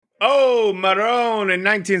Oh, Maroon! In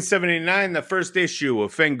 1979, the first issue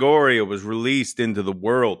of Fangoria was released into the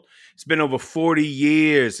world. It's been over 40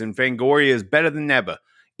 years, and Fangoria is better than ever.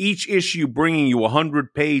 Each issue bringing you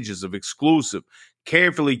 100 pages of exclusive,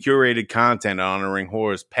 carefully curated content honoring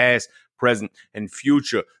horror's past, present, and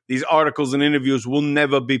future. These articles and interviews will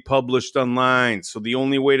never be published online, so the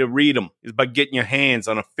only way to read them is by getting your hands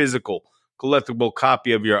on a physical, collectible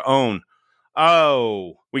copy of your own.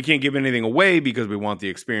 Oh, we can't give anything away because we want the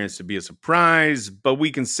experience to be a surprise, but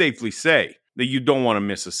we can safely say that you don't want to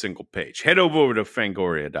miss a single page. Head over to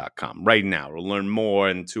Fangoria.com right now to learn more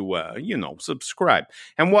and to, subscribe.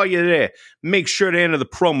 And while you're there, make sure to enter the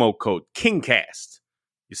promo code KINGCAST.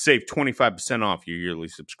 You save 25% off your yearly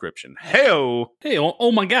subscription. Hey-o! Hey,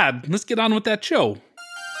 oh my God, let's get on with that show.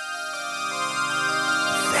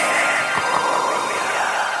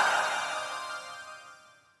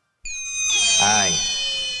 Hi,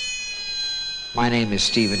 my name is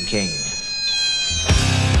Stephen King.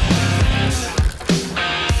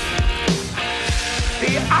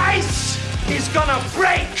 The ice is gonna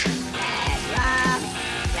break! Bad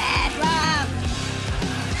Rob!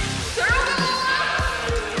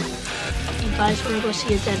 You guys wanna go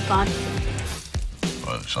see a dead body?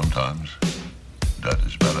 Well, sometimes that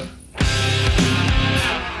is better.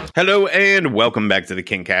 Hello and welcome back to the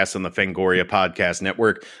KingCast on the Fangoria Podcast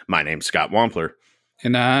Network. My name's Scott Wampler.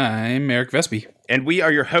 And I'm Eric Vespi. And we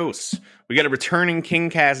are your hosts. We got a returning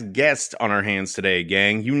KingCast guest on our hands today,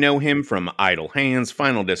 gang. You know him from Idle Hands,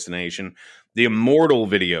 Final Destination, the immortal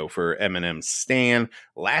video for Eminem's Stan,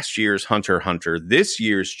 last year's Hunter x Hunter, this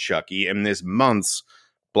year's Chucky, and this month's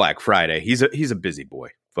Black Friday. He's a busy boy,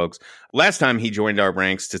 folks. Last time he joined our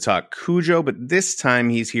ranks to talk Cujo, but this time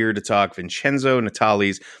he's here to talk Vincenzo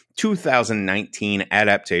Natali's 2019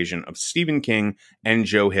 adaptation of Stephen King and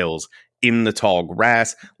Joe Hill's In the Tall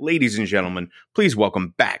Grass. Ladies and gentlemen, please welcome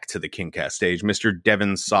back to the KingCast stage, Mr.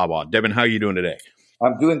 Devon Sawa. Devon, how are you doing today?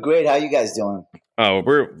 I'm doing great. How you guys doing? Oh,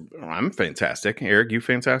 I'm fantastic. Eric, you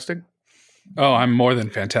fantastic? Oh, I'm more than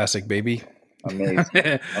fantastic, baby. Amazing.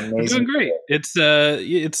 I'm doing great.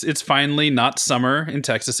 It's finally not summer in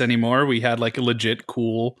Texas anymore. We had like a legit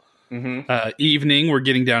cool evening. We're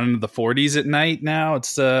getting down into the 40s at night now.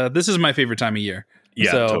 It's this is my favorite time of year.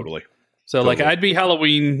 Yeah, totally. So like I'd be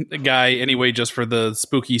Halloween guy anyway, just for the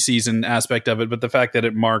spooky season aspect of it. But the fact that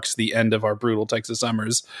it marks the end of our brutal Texas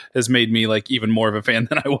summers has made me like even more of a fan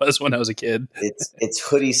than I was when I was a kid. It's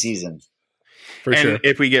hoodie season. For sure.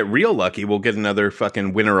 If we get real lucky, we'll get another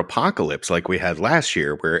fucking winter apocalypse like we had last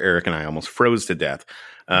year where Eric and I almost froze to death.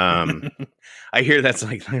 I hear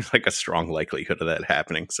there's like a strong likelihood of that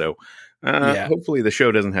happening. So hopefully the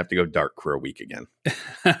show doesn't have to go dark for a week again.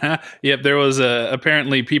 Yep. There was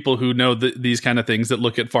apparently people who know these kind of things that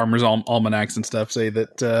look at farmers' almanacs and stuff say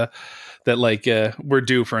that we're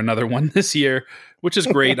due for another one this year, which is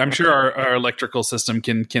great. I'm sure our electrical system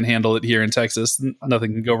can handle it here in Texas.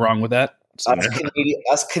 Nothing can go wrong with that. So.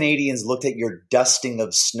 Us Canadians looked at your dusting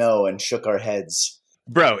of snow and shook our heads.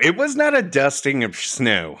 Bro, it was not a dusting of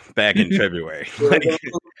snow back in February. It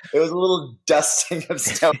was a little dusting of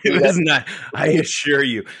snow. It was not, I assure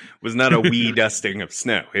you, was not a wee dusting of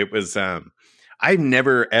snow. It was, I've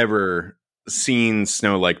never, ever seen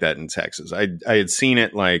snow like that in Texas. I had seen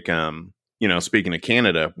it like, speaking of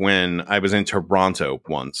Canada, when I was in Toronto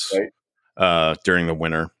once during the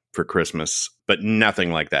winter for Christmas, but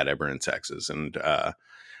nothing like that ever in Texas. And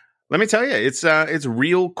let me tell you, it's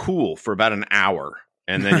real cool for about an hour.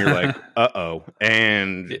 And then you're like, uh-oh.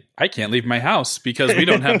 And I can't leave my house because we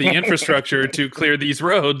don't have the infrastructure to clear these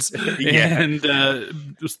roads. Yeah. And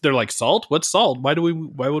they're like, salt? What's salt? Why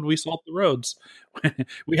would we salt the roads?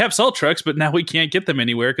 We have salt trucks, but now we can't get them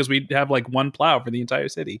anywhere because we have like one plow for the entire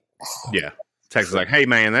city. Yeah. Texas is like, hey,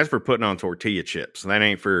 man, that's for putting on tortilla chips. That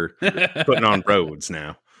ain't for putting on roads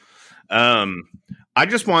now. I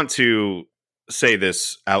just want to say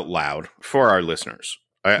this out loud for our listeners.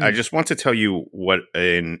 I just want to tell you what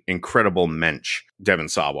an incredible mensch Devon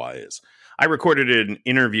Sawa is. I recorded an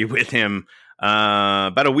interview with him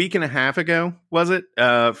about a week and a half ago, was it?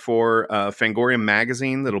 For Fangoria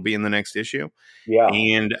magazine that'll be in the next issue. Yeah.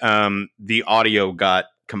 And the audio got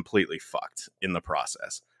completely fucked in the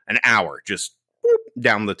process. An hour just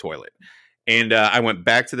down the toilet. And I went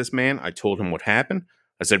back to this man. I told him what happened.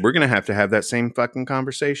 I said, we're going to have that same fucking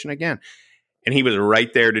conversation again. And he was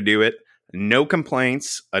right there to do it. No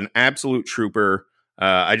complaints, an absolute trooper.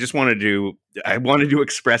 I wanted to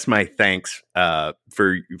express my thanks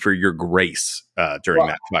for your grace during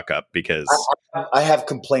that fuck up, because I have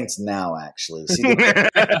complaints now. Actually, see, the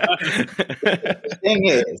thing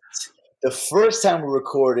is, The first time we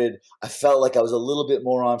recorded, I felt like I was a little bit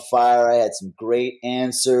more on fire. I had some great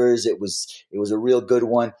answers. It was a real good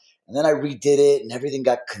one. And then I redid it, and everything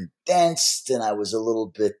got condensed, and I was a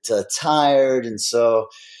little bit tired. And so,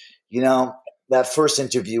 that first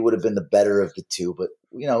interview would have been the better of the two. But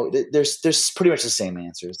there's pretty much the same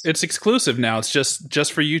answers. It's exclusive now. It's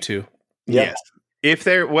just for you two. Yep.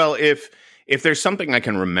 Yes. If there's something I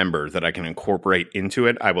can remember that I can incorporate into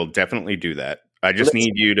it, I will definitely do that. I just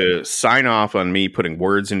need you to sign off on me putting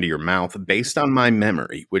words into your mouth based on my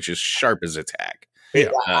memory, which is sharp as a tack. Yeah.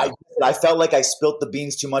 I felt like I spilt the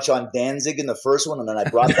beans too much on Danzig in the first one, and then I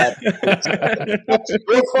brought that. That's your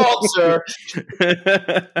fault, sir.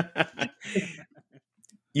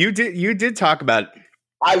 You did talk about.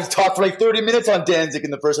 I talked for like 30 minutes on Danzig in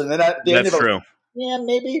the first one, and then that's true. Yeah,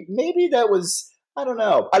 maybe that was. I don't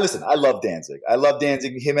know. I love Danzig. I love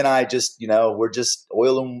Danzig. Him and I just, we're just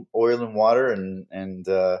oil and water, and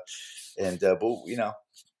Death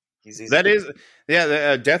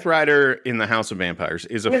Rider in the House of Vampires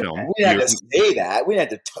is a film. We didn't have to say that. We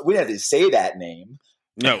didn't have to say that name.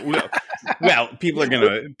 No, well, people are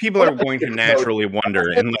going to naturally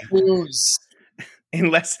wonder,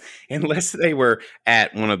 unless they were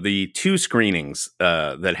at one of the 2 screenings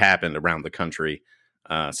that happened around the country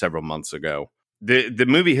several months ago. The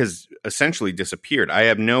movie has essentially disappeared.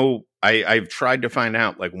 I've tried to find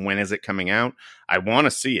out, like, when is it coming out? I want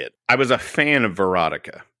to see it. I was a fan of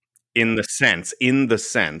Veronica in the sense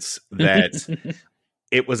that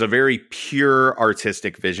it was a very pure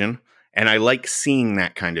artistic vision, and I like seeing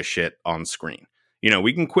that kind of shit on screen.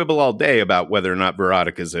 We can quibble all day about whether or not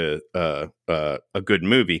Veronica is a good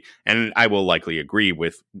movie, and I will likely agree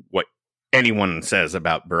with what anyone says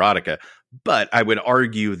about Veronica, but I would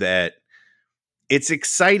argue that it's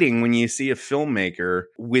exciting when you see a filmmaker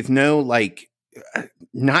with not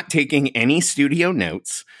taking any studio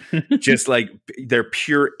notes, just like their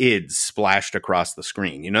pure ids splashed across the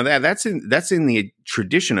screen. That's in the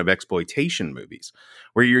tradition of exploitation movies,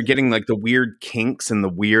 where you're getting like the weird kinks and the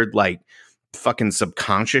weird like fucking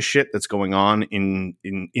subconscious shit that's going on in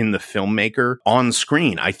the filmmaker on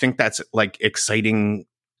screen. I think that's like exciting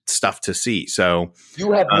stuff to see. So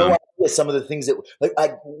you have no idea some of the things that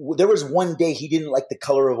there was one day he didn't like the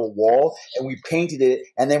color of a wall, and we painted it,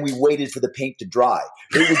 and then we waited for the paint to dry.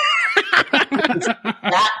 It was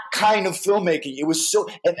that kind of filmmaking. It was so,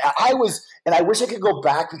 and I wish I could go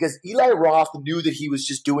back, because Eli Roth knew that he was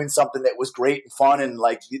just doing something that was great and fun and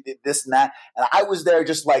like this and that, and I was there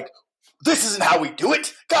just like, this isn't how we do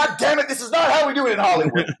it. God damn it, this is not how we do it in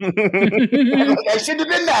Hollywood. I shouldn't have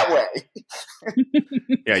been that way.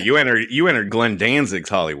 Yeah, you entered Glenn Danzig's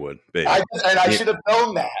Hollywood, baby. I should have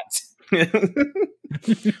known that.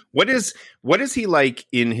 What is he like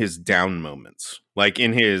in his down moments? Like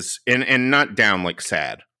in his and not down like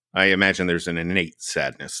sad. I imagine there's an innate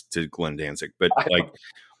sadness to Glenn Danzig, but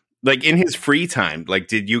like in his free time, like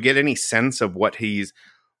did you get any sense of what he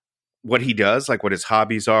does, like what his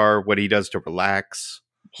hobbies are, what he does to relax?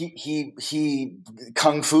 He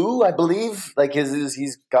kung fu, I believe. Like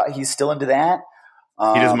he's still into that.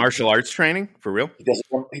 He does martial arts training for real. He does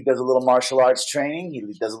a little martial arts training. He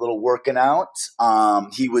does a little working out.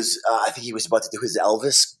 He was I think he was about to do his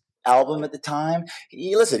Elvis album at the time.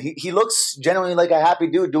 He looks genuinely like a happy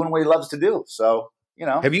dude doing what he loves to do. So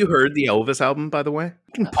Have you heard the Elvis album, by the way?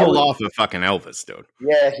 You can pull off a fucking Elvis, dude.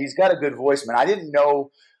 Yeah, he's got a good voice, man. I didn't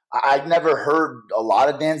know. I'd never heard a lot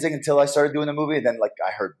of Danzig until I started doing the movie. And then, like,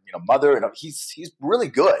 I heard, Mother, and he's really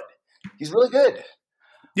good. He's really good.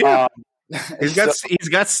 Yeah, he's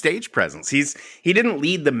got stage presence. He didn't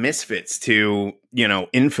lead the Misfits to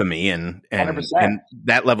infamy and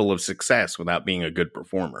that level of success without being a good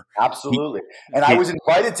performer. Absolutely. I was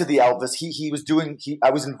invited to the Elvis. I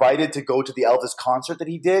was invited to go to the Elvis concert that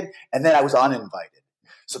he did, and then I was uninvited.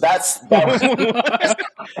 So that was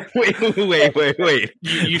wait.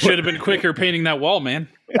 You should have been quicker painting that wall, man.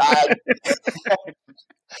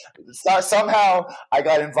 Somehow I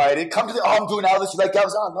got invited. Come to I'm doing Elvis. You like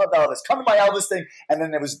Elvis? Oh, I love Elvis. Come to my Elvis thing. And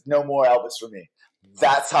then there was no more Elvis for me.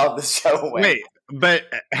 That's how the show went. Wait, but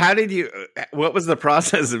what was the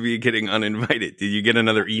process of you getting uninvited? Did you get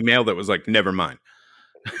another email that was like, never mind?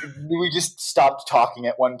 We just stopped talking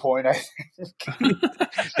at one point, I think.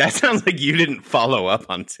 That sounds like you didn't follow up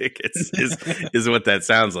on tickets, is what that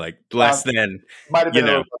sounds like. Less than, might have been a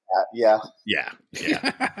little bit of that, yeah.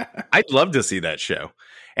 I'd love to see that show.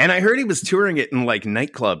 And I heard he was touring it in like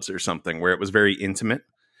nightclubs or something where it was very intimate,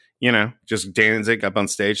 just Danzig up on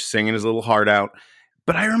stage singing his little heart out.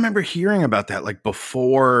 But I remember hearing about that like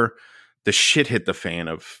before the shit hit the fan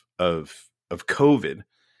of COVID.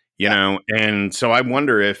 And so I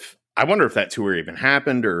wonder if that tour even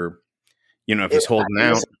happened, or if it's holding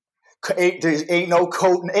out. Ain't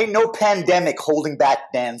no pandemic holding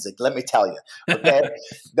back Danzig. Let me tell you. Okay,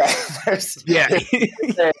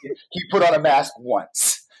 he put on a mask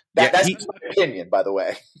once. That's my opinion, by the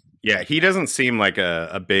way. Yeah, he doesn't seem like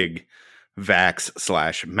a big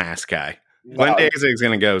vax/mask guy. Glenn Danzig's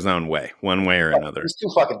going to go his own way, one way or another. He's too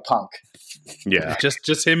fucking punk. Yeah,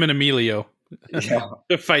 just him and Emilio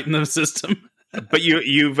fighting the system. But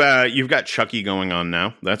you've got Chucky going on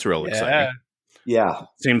now. That's real exciting. Yeah,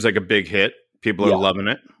 seems like a big hit. People are loving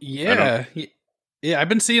it. Yeah. I've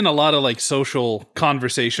been seeing a lot of like social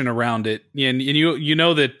conversation around it, and you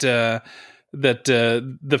know that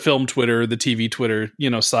the film Twitter, the TV Twitter,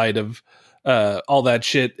 side of all that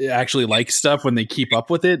shit actually likes stuff when they keep up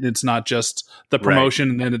with it. And it's not just the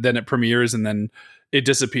promotion and then it premieres and then it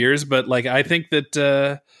disappears. But like I think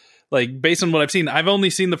that like based on what I've seen, I've only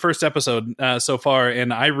seen the first episode so far,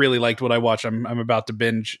 and I really liked what I watched. I'm about to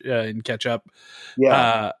binge and catch up.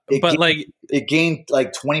 Yeah, it gained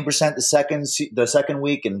like 20% the second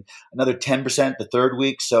week, and another 10% the third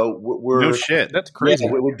week. So we're no shit. That's crazy.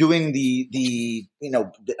 Yeah, we're doing the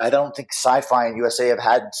I don't think Sci-Fi and USA have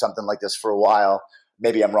had something like this for a while.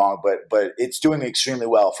 Maybe I'm wrong, but it's doing extremely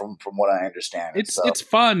well from what I understand. It's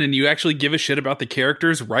fun, and you actually give a shit about the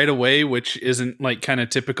characters right away, which isn't like kind of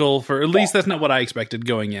typical for. At least that's not what I expected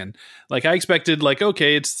going in. Like I expected, like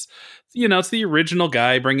okay, it's the original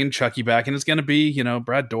guy bringing Chucky back, and it's going to be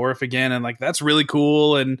Brad Dourif again, and like that's really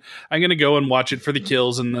cool, and I'm going to go and watch it for the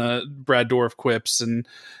kills and the Brad Dourif quips, and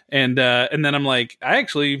then I'm like, I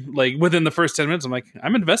actually like within the first 10 minutes, I'm like,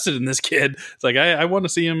 I'm invested in this kid. It's like I want to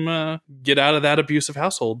see him get out of that abusive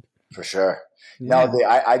household for sure. Yeah.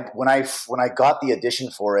 No, when I got the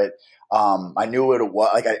audition for it, I knew what it was.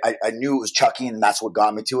 Like I knew it was Chucky, and that's what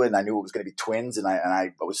got me to it. And I knew it was going to be twins, and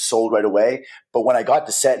I was sold right away. But when I got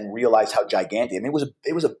to set and realized how gigantic, I mean,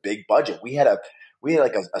 it was a big budget. We had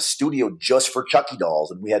like a studio just for Chucky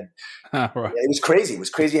dolls, and we had right. It was crazy. It was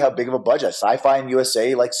crazy how big of a budget. Sci-Fi and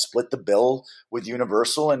USA like split the bill with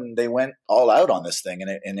Universal, and they went all out on this thing,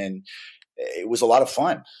 and then it was a lot of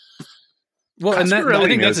fun. Well, and that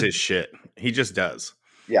really knows his shit. He just does.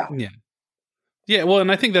 Yeah. Yeah, well,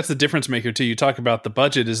 and I think that's the difference maker too. You talk about the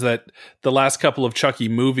budget is that the last couple of Chucky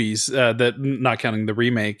movies, that not counting the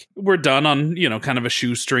remake, were done on kind of a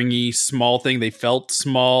shoestringy small thing. They felt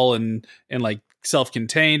small and like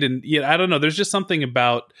self-contained, and I don't know. There's just something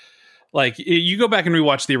about like you go back and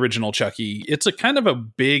rewatch the original Chucky. It's a kind of a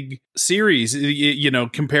big series,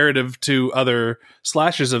 comparative to other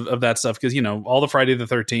slashes of that stuff because all the Friday the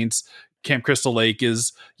 13th. Camp Crystal Lake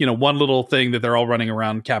is, one little thing that they're all running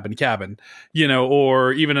around cabin,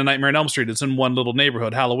 or even a Nightmare on Elm Street. It's in one little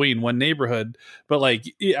neighborhood, Halloween, one neighborhood. But like,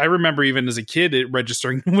 I remember even as a kid, it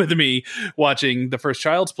registering with me watching the first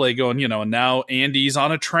Child's Play going, and now Andy's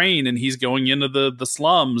on a train and he's going into the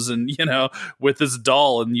slums and, with this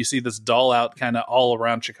doll, and you see this doll out kind of all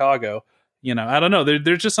around Chicago. I don't know.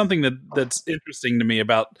 There's just something that's interesting to me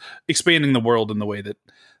about expanding the world in the way that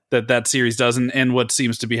series does, and what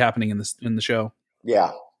seems to be happening in the show.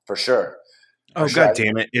 Yeah, for sure. Oh, God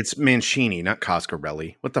damn it. It's Mancini, not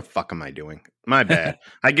Coscarelli. What the fuck am I doing? My bad.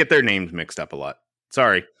 I get their names mixed up a lot.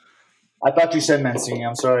 Sorry. I thought you said Mancini.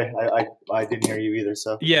 I'm sorry. I didn't hear you either.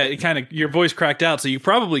 So yeah, it kind of your voice cracked out, so you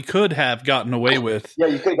probably could have gotten away with. Yeah,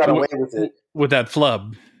 you could have got away with it with that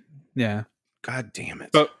flub. Yeah. God damn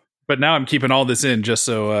it. But now I'm keeping all this in just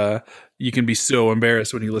so you can be so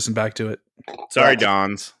embarrassed when you listen back to it. Sorry,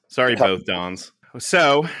 Dons. Sorry, both Dons.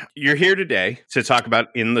 So you're here today to talk about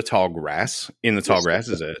In the Tall Grass. In the Tall Grass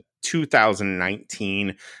is a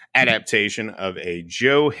 2019 adaptation of a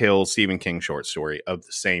Joe Hill Stephen King short story of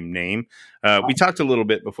the same name. We talked a little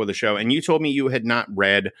bit before the show, and you told me you had not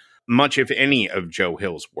read much, if any, of Joe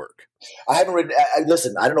Hill's work. I haven't read.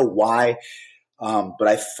 Listen, I don't know why, but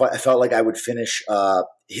I felt like I would finish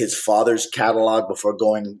his father's catalog before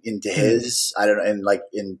going into his. I don't know, and like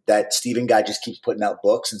in that Stephen guy just keeps putting out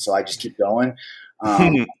books, and so I just keep going.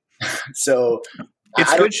 So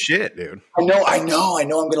it's good shit, dude. I know.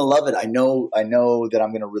 I'm gonna love it. I know that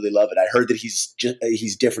I'm gonna really love it. I heard that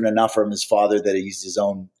he's different enough from his father that he's his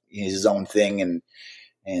own thing,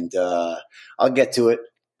 and I'll get to it.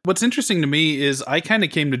 What's interesting to me is I kind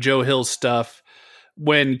of came to Joe Hill's stuff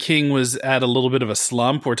when King was at a little bit of a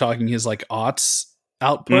slump. We're talking his like aughts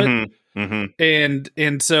output.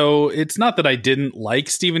 And so it's not that I didn't like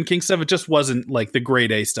Stephen King stuff. It just wasn't like the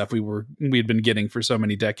grade A stuff we'd been getting for so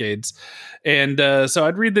many decades. And so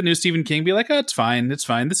I'd read the new Stephen King, be like, oh, it's fine.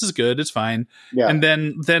 This is good. It's fine. Yeah. And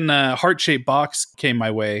then Heart-Shaped Box came my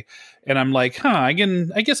way. and I'm like, I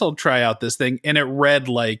guess I'll try out this thing. And it read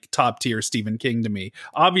like top tier Stephen King to me.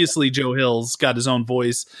 Obviously, Joe Hill's got his own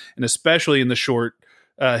voice, and especially in the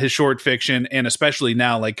his short fiction, and especially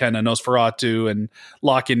now, like kind of Nosferatu and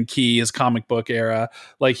Lock and Key, his comic book era,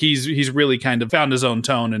 like he's really kind of found his own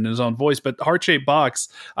tone and his own voice. But Heart Shaped Box,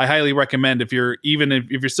 I highly recommend if you're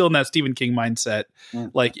still in that Stephen King mindset.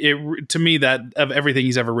 Like it to me, that of everything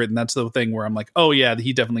he's ever written, that's the thing where I'm like, oh yeah,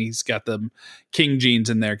 he's got the King genes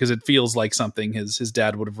in there, because it feels like something his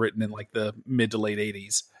dad would have written in like the mid to late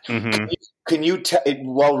 80s. Mm-hmm. Can you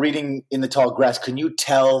while reading In the Tall Grass, can you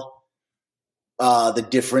tell the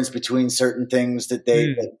difference between certain things that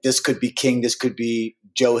that this could be King, this could be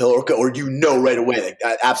Joe Hill, or right away, like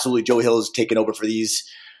absolutely Joe Hill is taken over for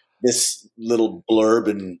this little blurb,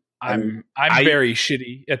 and I'm very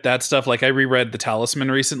shitty at that stuff. Like I reread The Talisman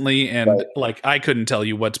recently, and like I couldn't tell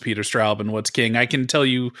you what's Peter Straub and what's King. I can tell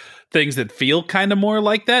you things that feel kind of more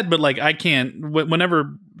like that, but like I can't.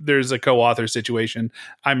 Whenever there's a co-author situation,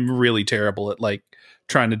 I'm really terrible at like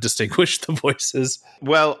trying to distinguish the voices.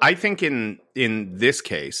 Well, I think in this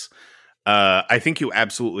case, I think you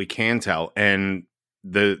absolutely can tell, and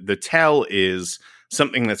the tell is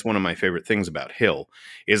something that's one of my favorite things about Hill.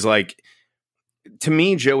 Is like, to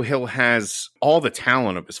me, Joe Hill has all the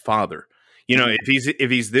talent of his father. You know,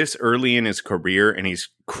 if he's this early in his career and he's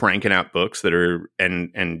cranking out books that are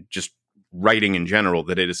and just writing in general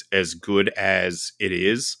that it is as good as it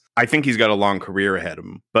is, I think he's got a long career ahead of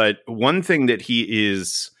him. But one thing that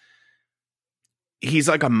he's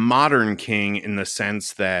like a modern King in the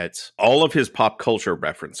sense that all of his pop culture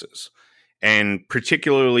references, and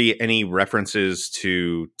particularly any references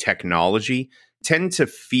to technology, tend to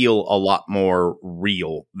feel a lot more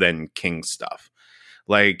real than King stuff.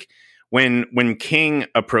 Like when King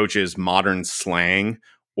approaches modern slang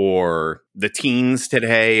or the teens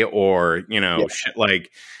today, or, shit like,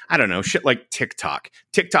 I don't know, shit like TikTok.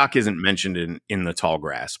 TikTok isn't mentioned in The Tall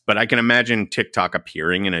Grass, but I can imagine TikTok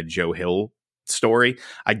appearing in a Joe Hill story.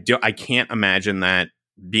 I can't imagine that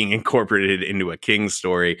being incorporated into a King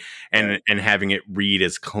story and having it read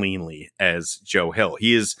as cleanly as Joe Hill.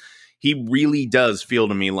 He really does feel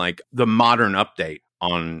to me like the modern update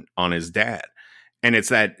on his dad. And it's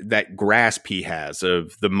that grasp he has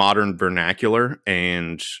of the modern vernacular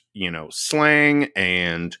and, slang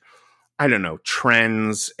and, I don't know,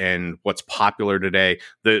 trends and what's popular today.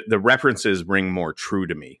 The references ring more true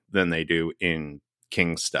to me than they do in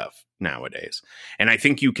King stuff nowadays. And I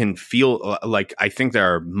think you can feel like, I think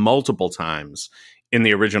there are multiple times in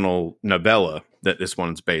the original novella that this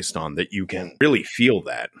one's based on that you can really feel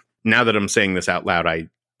that. Now that I'm saying this out loud,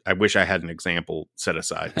 I wish I had an example set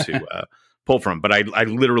aside to pull from, but I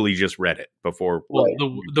literally just read it before. Well,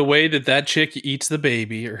 the way that chick eats the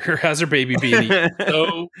baby or has her baby being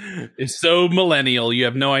eaten is so millennial. You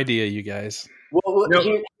have no idea, you guys. Well,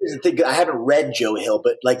 here's the thing. I haven't read Joe Hill,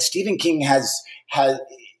 but like Stephen King has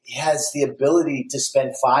the ability to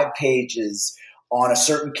spend 5 pages on a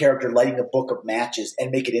certain character lighting a book of matches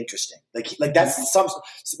and make it interesting. Like that's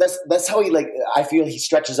how he, like, I feel he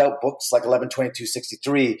stretches out books like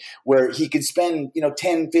 11/22/63, where he can spend,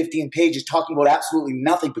 10, 15 pages talking about absolutely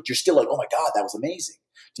nothing, but you're still like, oh my God, that was amazing.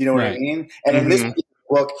 Do you know what I mean? And in this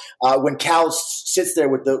book, when Cal sits there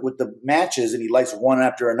with the matches and he lights one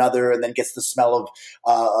after another and then gets the smell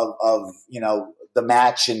of the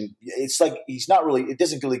match, and it's like it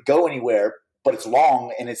doesn't really go anywhere, but it's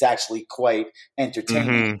long and it's actually quite entertaining.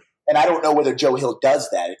 Mm-hmm. And I don't know whether Joe Hill does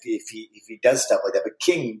that, if he does stuff like that, but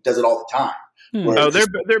King does it all the time. Oh,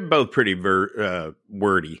 they're both pretty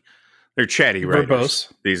wordy. They're chatty writers.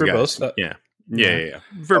 Verbose. These verbose, guys. Yeah.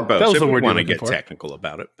 Verbose. That was if the we word want to get technical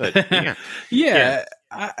about it, but yeah.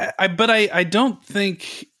 I don't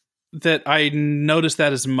think that I noticed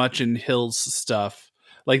that as much in Hill's stuff.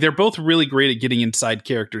 Like, they're both really great at getting inside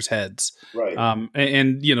characters' heads. Right.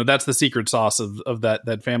 And that's the secret sauce of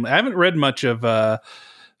that family. I haven't read much of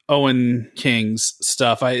Owen King's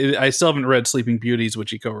stuff. I still haven't read Sleeping Beauties,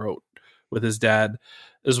 which he co-wrote with his dad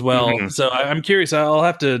as well. Mm-hmm. So I'm curious. I'll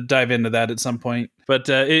have to dive into that at some point. But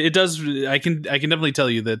it does. I can definitely tell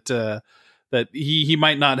you that he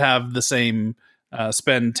might not have the same.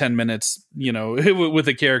 Spend 10 minutes, with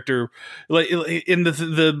a character. Like in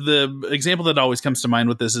the example that always comes to mind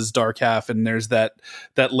with this is Dark Half, and there's that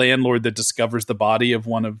landlord that discovers the body of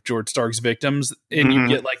one of George Stark's victims, and you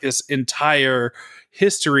get like this entire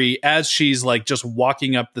history as she's like just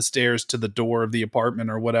walking up the stairs to the door of the apartment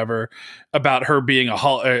or whatever, about her being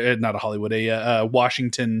a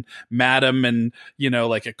Washington madam, and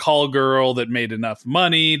like a call girl that made enough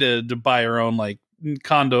money to buy her own like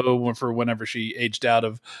condo for whenever she aged out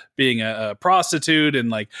of being a prostitute and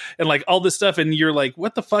like all this stuff. And you're like,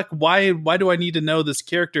 what the fuck? Why do I need to know this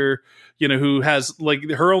character, who has like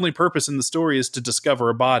her only purpose in the story is to discover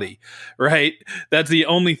a body, right? That's the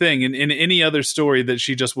only thing. And in any other story that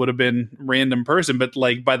she just would have been random person. But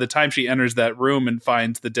like by the time she enters that room and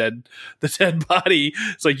finds the dead body,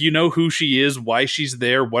 it's like, who she is, why she's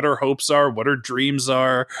there, what her hopes are, what her dreams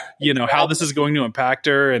are, how this is going to impact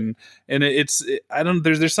her. And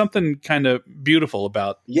there's something kind of beautiful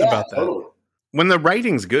about that. Totally. When the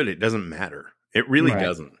writing's good, it doesn't matter. It really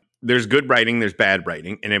doesn't. There's good writing, there's bad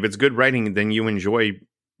writing, and if it's good writing, then you enjoy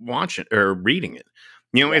watching or reading it.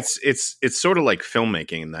 It's sort of like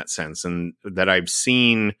filmmaking in that sense, and that I've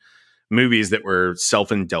seen movies that were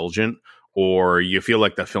self-indulgent, or you feel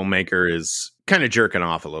like the filmmaker is kind of jerking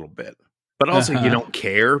off a little bit, but also you don't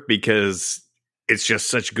care because it's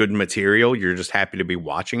just such good material. You're just happy to be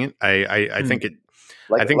watching it. I think it.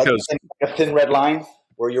 Like, I think those a Thin Red Line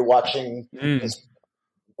where you're watching these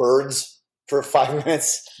birds for 5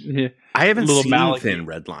 minutes. Yeah. I haven't seen Malik. Thin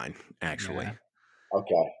Red Line actually. Yeah.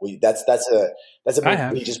 Okay, well, that's a movie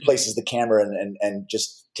where he just places the camera and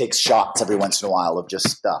just takes shots every once in a while of just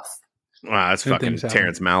stuff. Wow, that's fucking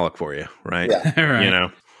Terrence Malick for you, right? Yeah,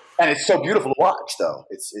 right. And it's so beautiful to watch, though.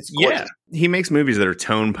 It's gorgeous. Yeah. He makes movies that are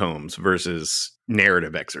tone poems versus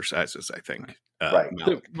narrative exercises, I think. Right.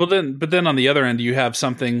 But then on the other end, you have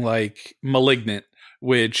something like Malignant,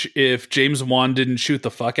 which if James Wan didn't shoot the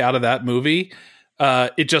fuck out of that movie,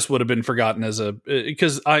 it just would have been forgotten as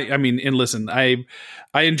because I mean, and listen, I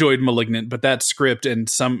enjoyed Malignant, but that script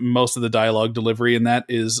and most of the dialogue delivery in that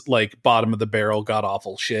is like bottom of the barrel, god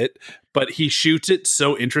awful shit. But he shoots it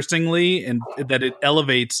so interestingly, and that it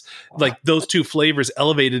elevates, like those two flavors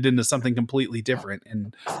elevated into something completely different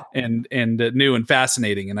and new and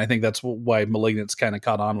fascinating. And I think that's why Malignant's kind of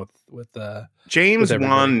caught on with James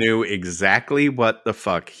Wan knew exactly what the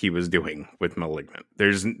fuck he was doing with Malignant.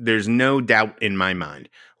 There's no doubt in my mind.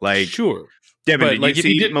 Like, sure, Devon, but did like, you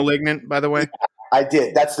see Malignant, by the way? I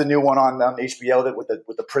did. That's the new one on HBO that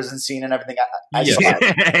with the prison scene and everything. I saw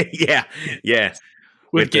it. yeah.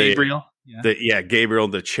 With Gabriel. Gabriel,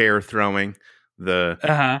 the chair throwing.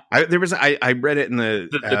 I read it in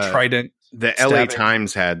the trident. The LA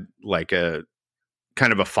Times had like a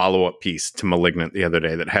kind of a follow-up piece to Malignant the other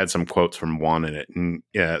day that had some quotes from Wan in it. And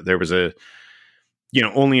there was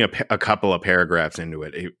only a couple of paragraphs into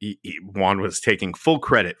it. Wan was taking full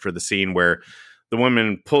credit for the scene where the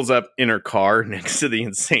woman pulls up in her car next to the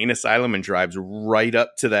insane asylum and drives right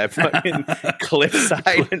up to that fucking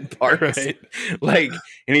cliffside and parks. Right. Like,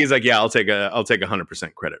 and he's like, "Yeah, I'll take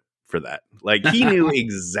 100% credit for that." Like, he knew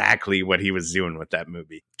exactly what he was doing with that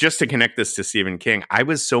movie. Just to connect this to Stephen King, I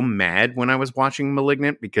was so mad when I was watching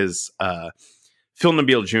 *Malignant* because Phil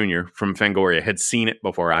Nobile Jr. from Fangoria had seen it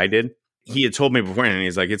before I did. He had told me beforehand, and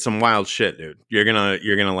he's like, "It's some wild shit, dude. You're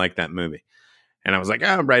gonna like that movie." And I was like,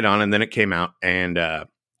 oh, right on. And then it came out and I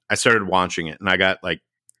started watching it and I got like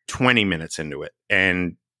 20 minutes into it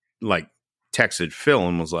and like texted Phil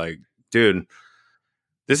and was like, dude,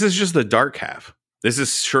 this is just the dark half. This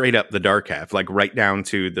is straight up the dark half, like right down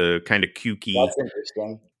to the kind of kooky. That's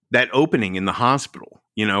interesting. That opening in the hospital,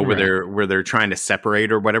 where they're trying to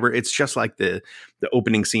separate or whatever. It's just like the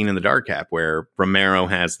opening scene in the dark half where Romero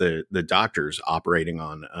has the doctors operating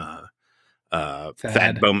on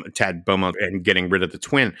Tad Beaumont and getting rid of the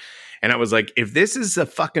twin. And I was like, if this is a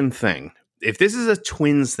fucking thing, if this is a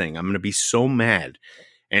twins thing, I'm going to be so mad.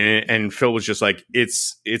 And Phil was just like,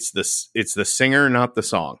 it's the singer, not the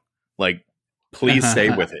song. Like, please stay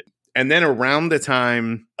with it. And then around the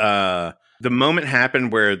time, the moment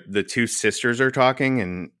happened where the two sisters are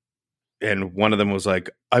talking and one of them was like,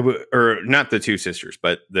 or not the two sisters,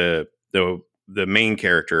 but the main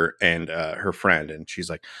character and her friend. And she's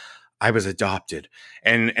like, I was adopted.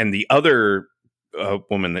 And the other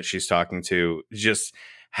woman that she's talking to just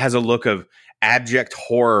has a look of abject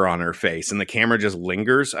horror on her face and the camera just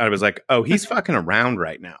lingers. I was like, oh, he's fucking around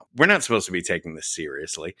right now. We're not supposed to be taking this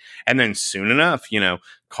seriously. And then soon enough,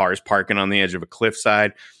 cars parking on the edge of a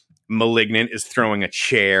cliffside. Malignant is throwing a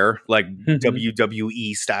chair like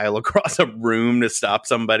WWE style across a room to stop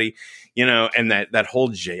somebody, and that whole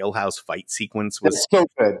jailhouse fight sequence was so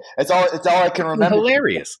good. It's all I can remember.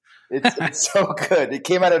 Hilarious. It's so good. It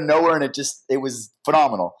came out of nowhere and it was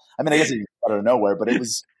phenomenal. I mean, I guess it came out of nowhere, but it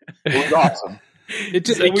was awesome. It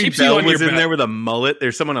just Zoe keeps Bell you on was your in back. there with a mullet.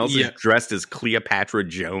 There's someone else who's dressed as Cleopatra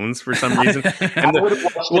Jones for some reason. I would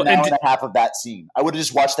have watched an hour and a half of that scene. I would have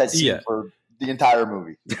just watched that scene for the entire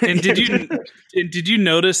movie. And did you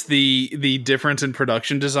notice the difference in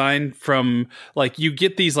production design from like you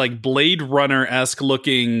get these like Blade Runner-esque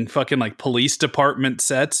looking fucking like police department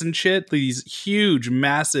sets and shit, these huge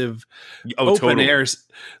massive open airs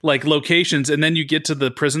like locations, and then you get to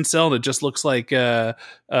the prison cell and it just looks like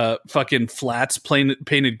fucking flats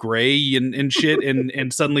painted gray and shit,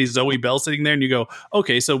 and suddenly Zoe Bell sitting there and you go,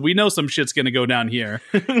 okay, so we know some shit's gonna go down here,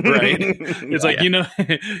 right? It's like, you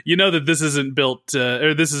know that this isn't built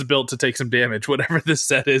or this is built to take some damage. Whatever this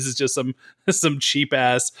set is just some cheap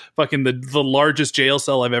ass fucking the largest jail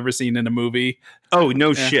cell I've ever seen in a movie. Oh,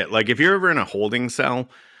 no shit. Like if you're ever in a holding cell,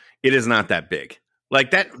 it is not that big.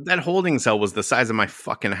 Like that holding cell was the size of my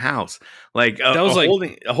fucking house. Like a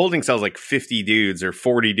holding cell is like 50 dudes or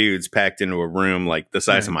 40 dudes packed into a room like the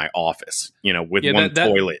size of my office, with one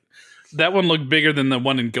toilet. That one looked bigger than the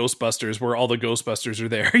one in Ghostbusters where all the Ghostbusters are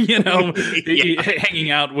there,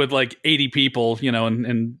 hanging out with like 80 people,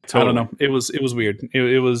 and totally. I don't know. It was weird.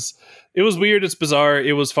 It was weird. It's bizarre.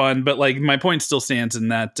 It was fun. But like my point still stands in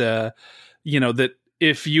that, that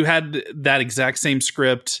if you had that exact same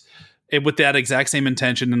script with that exact same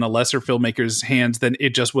intention in a lesser filmmaker's hands, then it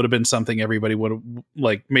just would have been something everybody would have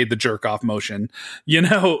like made the jerk off motion,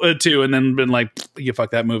 too, and then been like, "You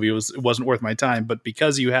fuck that movie. It wasn't worth my time." But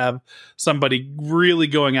because you have somebody really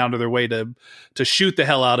going out of their way to shoot the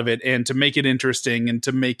hell out of it and to make it interesting and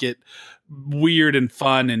to make it weird and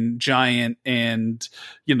fun and giant, and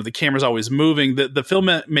the camera's always moving. The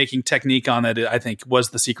filmmaking technique on it, I think, was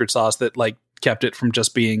the secret sauce that like kept it from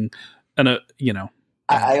just being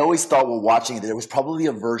I always thought while watching it, there was probably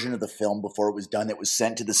a version of the film before it was done that was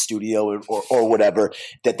sent to the studio or whatever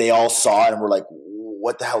that they all saw it and were like,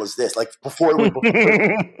 what the hell is this? Like before the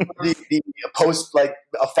post like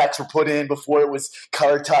effects were put in, before it was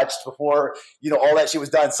color touched, before all that shit was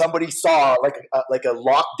done, somebody saw like a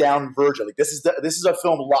lockdown version. Like this is a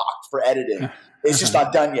film locked for editing. It's just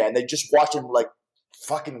not done yet, and they just watched it like,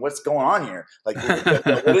 fucking, what's going on here? Like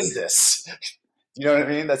what is this? You know what I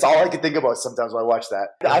mean? That's all I can think about sometimes when I watch that.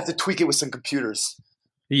 I have to tweak it with some computers.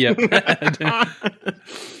 Yep.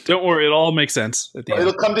 Don't worry. It all makes sense at the end.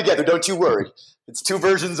 It'll come together. Don't you worry. It's 2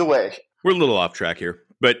 versions away. We're a little off track here,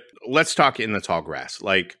 but let's talk In the Tall Grass.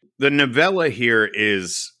 Like the novella here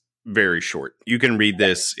is very short. You can read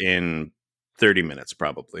this in 30 minutes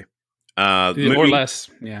probably. Or less.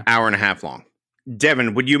 Yeah. Hour and a half long.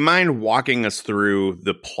 Devon, would you mind walking us through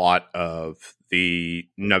the plot of the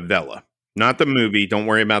novella? Not the movie. Don't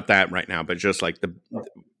worry about that right now. But just like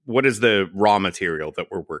what is the raw material that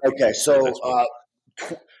we're working? Okay, so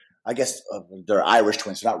I guess they're Irish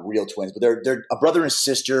twins. They're not real twins, but they're a brother and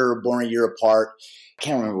sister born a year apart. I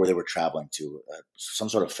can't remember where they were traveling to. Some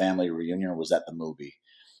sort of family reunion, or was that the movie?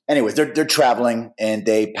 Anyways, they're traveling and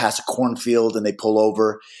they pass a cornfield and they pull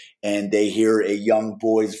over and they hear a young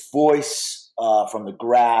boy's voice from the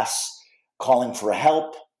grass calling for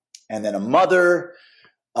help, and then a mother.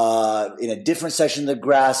 In a different section of the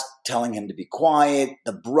grass, telling him to be quiet.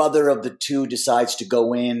 The brother of the two decides to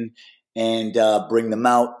go in and bring them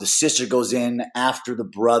out. The sister goes in after the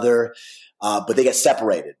brother, but they get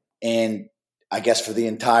separated. And I guess for the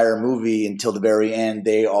entire movie until the very end,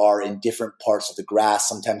 they are in different parts of the grass.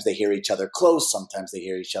 Sometimes they hear each other close. Sometimes they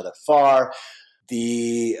hear each other far.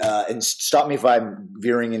 And stop me if I'm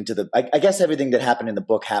veering into I guess everything that happened in the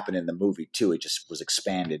book happened in the movie too. It just was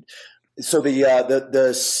expanded. So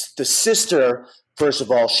the sister, first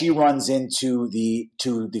of all, she runs into the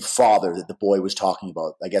father that the boy was talking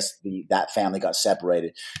about. I guess that family got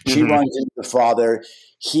separated. She runs into the father.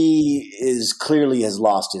 He clearly has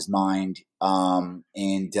lost his mind, and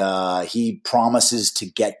he promises to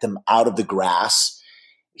get them out of the grass.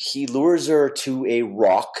 He lures her to a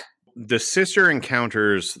rock. The sister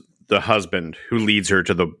encounters the husband who leads her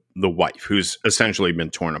to the wife, who's essentially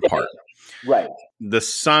been torn apart. Right. The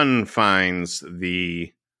son finds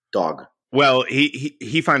the dog. Well,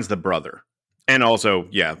 he finds the brother, and also,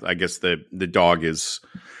 yeah, I guess the dog is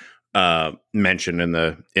mentioned in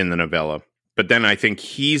the novella. But then I think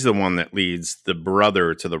he's the one that leads the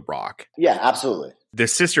brother to the rock. Yeah, absolutely. The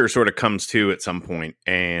sister sort of comes to at some point,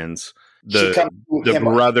 and the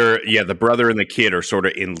brother and the kid are sort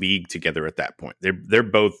of in league together at that point. They're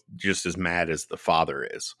both just as mad as the father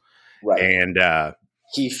is, right? And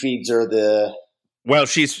he feeds her well,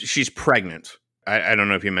 she's pregnant. I don't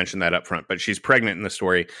know if you mentioned that up front, but she's pregnant in the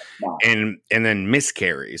story, wow. and then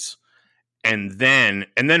miscarries, and then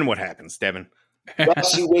what happens, Devon? Well,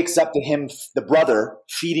 she wakes up to him, the brother,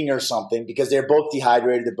 feeding her something because they're both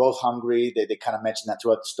dehydrated. They're both hungry. They kind of mention that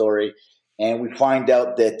throughout the story, and we find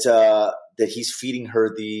out that he's feeding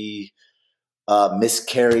her the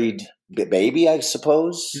miscarried baby, I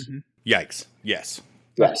suppose. Mm-hmm. Yikes! Yes.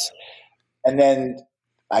 Yes. And then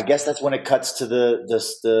I guess that's when it cuts to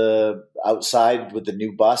the outside with the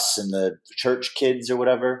new bus and the church kids or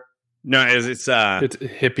whatever. No, it's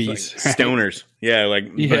hippies, like stoners. Yeah, like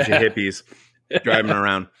a bunch of hippies driving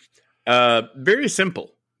around. Very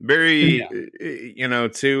simple. Very,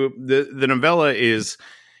 to the novella is,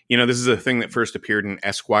 this is a thing that first appeared in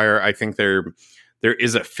Esquire. I think there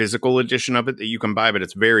is a physical edition of it that you can buy, but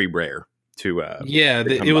it's very rare to.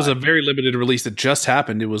 It was a very limited release that just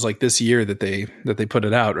happened. It was like this year that they put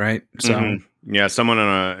it out, right? So yeah, someone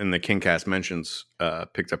in the KingCast mentions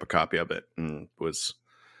picked up a copy of it and was.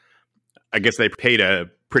 I guess they paid a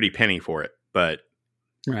pretty penny for it, but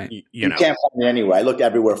right, you can't find it anywhere. I looked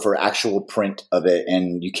everywhere for actual print of it,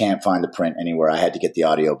 and you can't find the print anywhere. I had to get the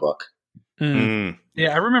audiobook.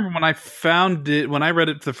 Yeah, I remember when I found it, when I read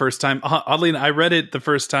it the first time. Oddly, I read it the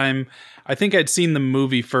first time. I think I'd seen the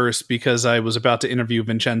movie first because I was about to interview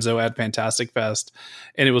Vincenzo at Fantastic Fest,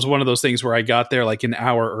 and it was one of those things where I got there like an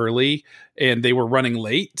hour early, and they were running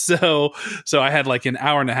late, so I had like an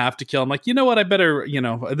hour and a half to kill. I'm like, you know what? I better,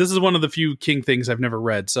 this is one of the few King things I've never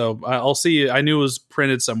read, so I'll see. I knew it was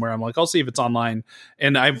printed somewhere. I'm like, I'll see if it's online,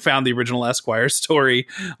 and I found the original Esquire story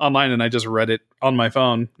online, and I just read it on my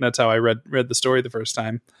phone. That's how I read the story the first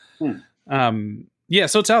time. Yeah,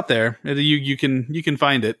 so it's out there. You can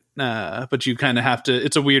find it, but you kind of have to.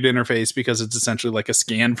 It's a weird interface because it's essentially like a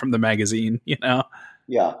scan from the magazine. Yeah,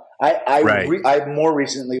 I more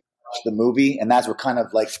recently watched the movie, and that's what kind of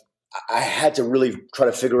like I had to really try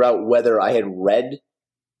to figure out whether I had read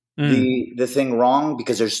the thing wrong,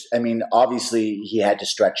 because obviously he had to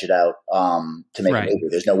stretch it out to make a movie.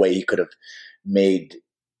 There's no way he could have made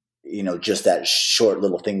just that short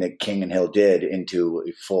little thing that King and Hill did into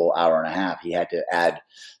a full hour and a half. He had to add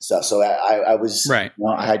stuff. So I was, I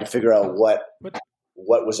had to figure out what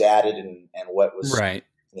was added and what was,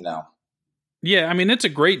 Yeah. I mean, it's a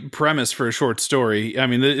great premise for a short story. I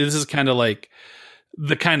mean, this is kind of like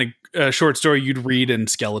the kind of short story you'd read in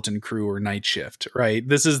Skeleton Crew or Night Shift, right?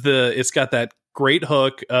 It's got that great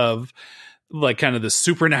hook of like kind of the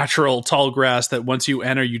supernatural tall grass that once you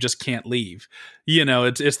enter, you just can't leave.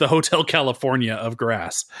 It's the Hotel California of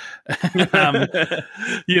grass.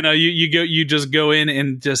 You just go in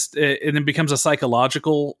and it becomes a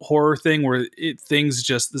psychological horror thing where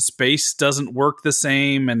the space doesn't work the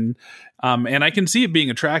same. And I can see it being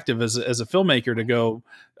attractive as a filmmaker to go,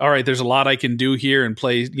 all right, there's a lot I can do here and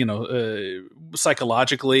play,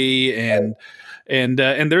 psychologically and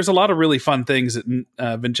there's a lot of really fun things that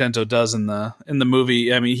Vincenzo does in the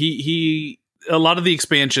movie. I mean, he a lot of the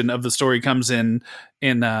expansion of the story comes in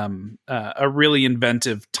a really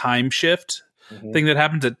inventive time shift thing that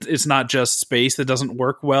happens. It's not just space that doesn't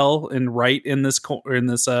work well in this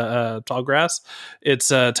tall grass. It's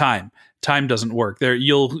time. Time doesn't work there.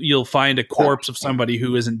 You'll find a corpse of somebody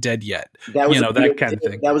who isn't dead yet. That kind of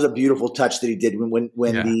thing. That was a beautiful touch that he did when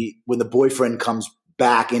the boyfriend comes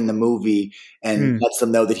back in the movie and lets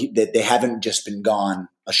them know that they haven't just been gone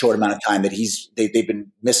a short amount of time, that they've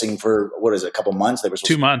been missing for a couple months. They were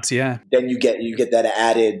 2 months. Yeah. Then you get that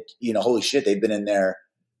added, holy shit, they've been in there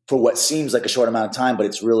for what seems like a short amount of time, but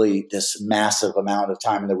it's really this massive amount of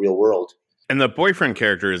time in the real world. And the boyfriend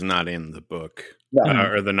character is not in the book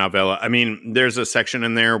or the novella. I mean, there's a section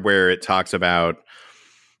in there where it talks about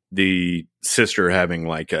the sister having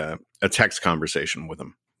like a text conversation with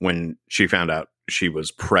him when she found out she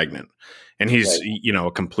was pregnant, and he's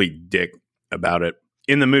a complete dick about it.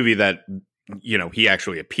 In the movie, that he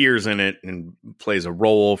actually appears in it and plays a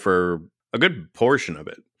role for a good portion of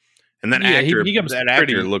it. And that actor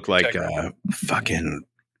looked like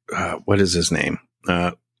what is his name?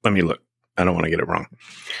 Let me look. I don't want to get it wrong.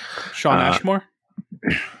 Sean Ashmore?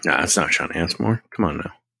 No, it's not Sean Ashmore. Come on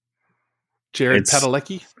now. Jared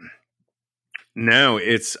Padalecki? No,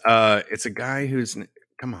 it's a guy who's,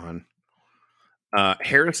 come on.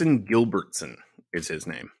 Harrison Gilbertson is his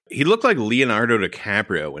name. He looked like Leonardo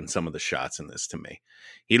DiCaprio in some of the shots in this to me.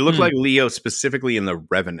 He looked like Leo specifically in The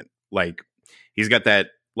Revenant. Like, he's got that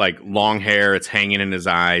like long hair, it's hanging in his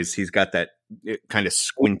eyes. He's got that kind of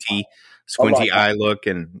squinty eye look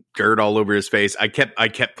and dirt all over his face. I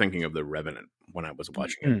kept thinking of The Revenant when I was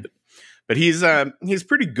watching it. But he's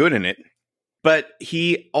pretty good in it. But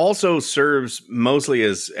he also serves mostly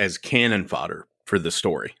as cannon fodder for the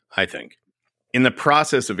story, I think. In the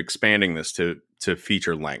process of expanding this to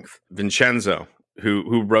feature length, Vincenzo,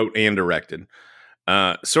 who wrote and directed,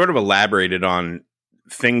 sort of elaborated on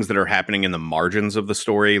things that are happening in the margins of the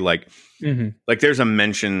story. Like there's a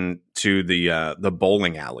mention to the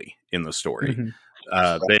bowling alley in the story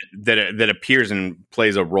that appears and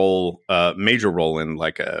plays a major role in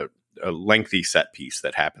like a a lengthy set piece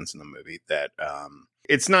that happens in the movie that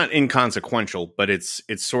it's not inconsequential, but it's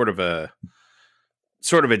sort of a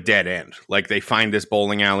dead end. Like they find this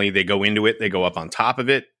bowling alley, they go into it, they go up on top of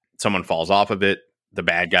it, someone falls off of it, the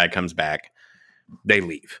bad guy comes back, they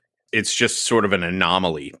leave. It's just sort of an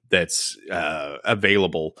anomaly that's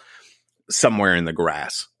available somewhere in the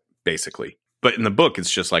grass, basically. But in the book,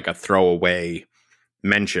 it's just like a throwaway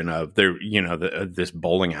mention of this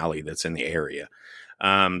bowling alley that's in the area.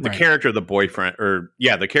 The character of the boyfriend,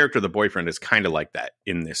 the character of the boyfriend is kind of like that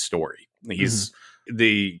in this story. He's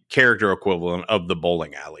the character equivalent of the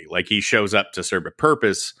bowling alley. Like he shows up to serve a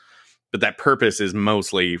purpose, but that purpose is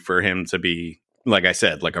mostly for him to be, like I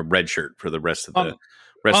said, like a red shirt for the rest of the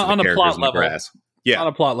characters in the grass. Yeah, on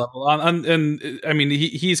a plot level. And I mean,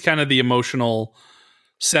 he's kind of the emotional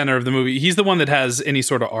center of the movie. He's the one that has any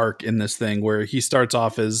sort of arc in this thing, where he starts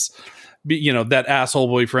off as, that asshole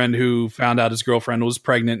boyfriend who found out his girlfriend was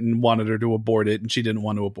pregnant and wanted her to abort it, and she didn't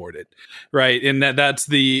want to abort it, right? And that's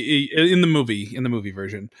in the movie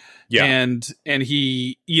version. Yeah. And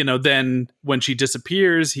he, then when she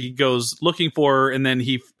disappears, he goes looking for her, and then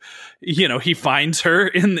he finds her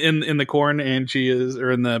in the corn, and she is,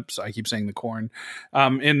 or in the, I keep saying the corn,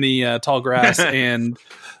 in the tall grass, and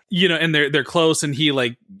and they're close, and he,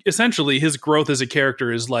 like, essentially his growth as a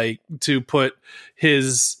character is like to put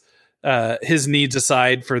his needs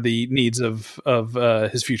aside for the needs of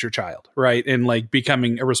his future child, right? And like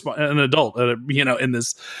becoming an adult, in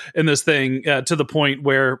this thing, to the point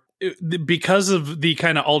where, because of the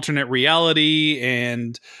kind of alternate reality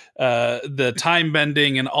and the time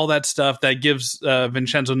bending and all that stuff, that gives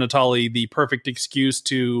Vincenzo Natali the perfect excuse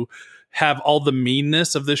to have all the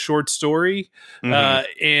meanness of this short story,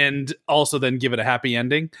 and also then give it a happy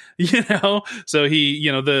ending, So he,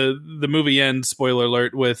 the movie ends, spoiler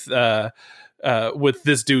alert, with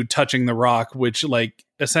this dude touching the rock, which, like,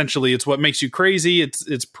 essentially it's what makes you crazy.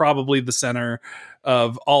 It's probably the center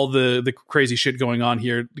of all the crazy shit going on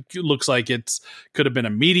here. It looks like could have been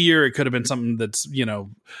a meteor. It could have been something that's, the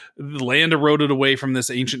land eroded away from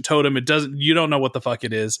this ancient totem. You don't know what the fuck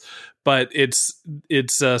it is, but it's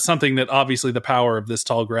something that obviously the power of this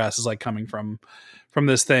tall grass is like coming from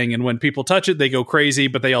this thing. And when people touch it, they go crazy,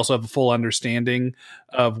 but they also have a full understanding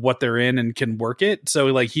of what they're in and can work it. So,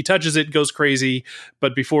 like, he touches it, goes crazy,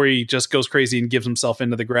 but before he just goes crazy and gives himself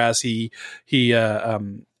into the grass, he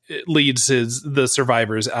leads the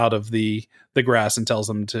survivors out of the grass and tells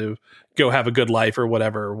them to go have a good life or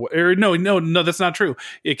whatever. Or no, that's not true,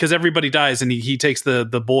 because everybody dies, and he takes the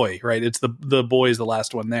boy, right? It's the boy is the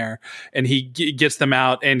last one there, and he gets them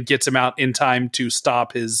out and gets him out in time to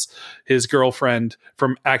stop his girlfriend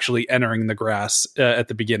from actually entering the grass at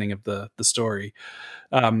the beginning of the story.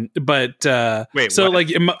 Wait, so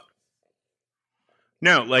what?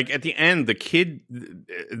 No, like at the end, the kid,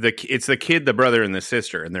 it's the kid, the brother, and the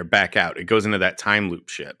sister, and they're back out. It goes into that time loop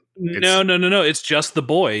shit. No. It's just the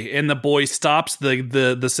boy, and the boy stops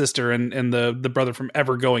the sister and the brother from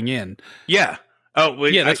ever going in. Yeah. Oh,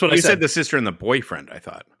 well, yeah, that's what I said. You said the sister and the boyfriend, I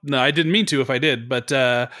thought. No, I didn't mean to if I did, but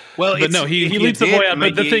no, he leads did, the boy out.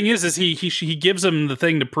 But the thing is he gives him the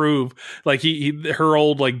thing to prove, like her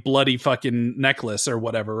old, like, bloody fucking necklace or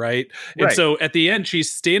whatever, right? And so at the end,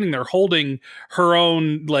 she's standing there holding her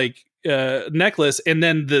own, like, necklace, and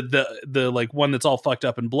then the like one that's all fucked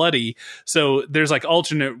up and bloody. So there's like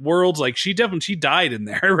alternate worlds. Like she died in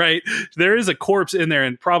there, right? There is a corpse in there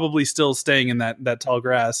and probably still staying in that tall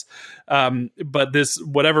grass. But this,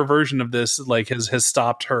 whatever version of this, like, has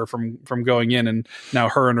stopped her from going in, and now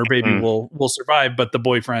her and her baby will survive. But the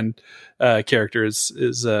boyfriend character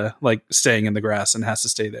is like staying in the grass and has to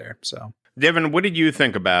stay there. So, Devon, what did you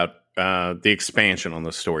think about the expansion on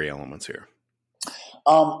the story elements here?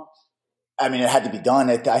 I mean, it had to be done.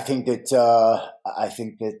 I think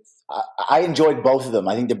that I enjoyed both of them.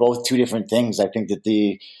 I think they're both two different things. I think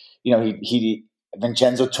that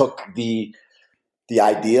Vincenzo took the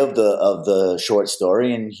idea of the short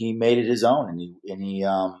story and he made it his own, and he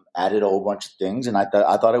added a whole bunch of things. And I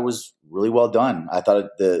thought it was really well done. I thought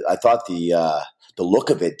the look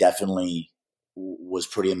of it definitely was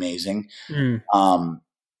pretty amazing.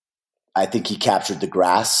 I think he captured the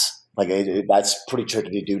grass. Like, that's pretty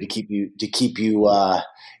tricky to do, to keep you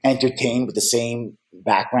entertained with the same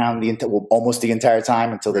background almost the entire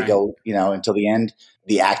time until they go, until the end.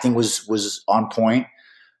 The acting was on point.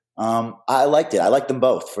 I liked it. I liked them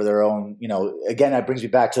both for their own. Again, that brings me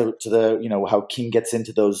back to the how King gets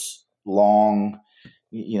into those long.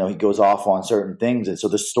 He goes off on certain things, and so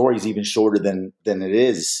the story's even shorter than it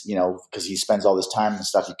is. Because he spends all this time and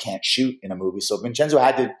stuff you can't shoot in a movie. So Vincenzo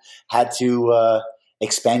had to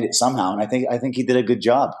expand it somehow, and I think he did a good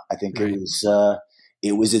job. I think it was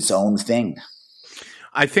it was its own thing.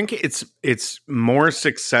 I think it's more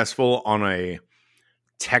successful on a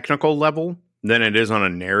technical level than it is on a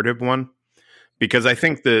narrative one, because I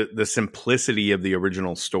think the simplicity of the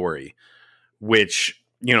original story, which,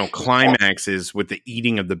 you know, climaxes with the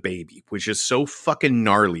eating of the baby, which is so fucking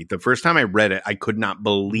gnarly. The first time I read it, I could not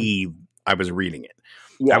believe I was reading it.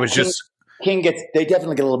 Yeah, I was King they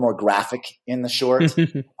definitely get a little more graphic in the short.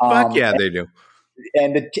 Fuck yeah, they do.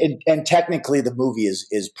 And technically the movie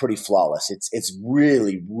is pretty flawless. It's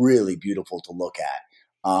really, really beautiful to look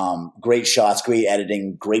at. Great shots, great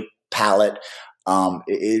editing, great palette.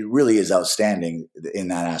 It really is outstanding in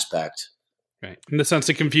that aspect. Right. And the sense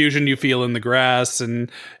of confusion you feel in the grass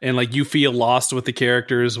and like you feel lost with the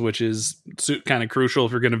characters, which is kind of crucial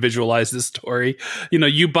if you're going to visualize this story. You know,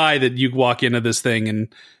 you buy that you walk into this thing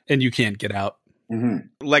and you can't get out.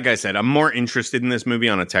 Mm-hmm. Like I said, I'm more interested in this movie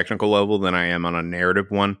on a technical level than I am on a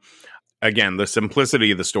narrative one. Again, the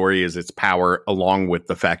simplicity of the story is its power, along with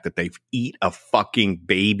the fact that they eat a fucking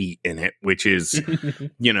baby in it, which is,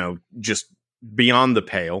 you know, just beyond the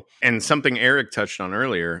pale. And something Eric touched on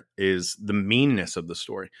earlier is the meanness of the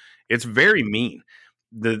story. It's very mean.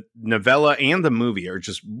 The novella and the movie are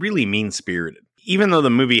just really mean-spirited. Even though the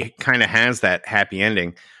movie kind of has that happy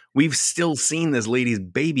ending, we've still seen this lady's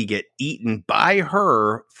baby get eaten by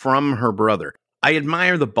her from her brother. I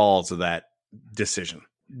admire the balls of that decision.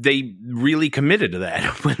 They really committed to that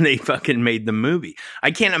when they fucking made the movie.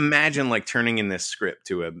 I can't imagine like turning in this script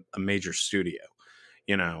to a major studio,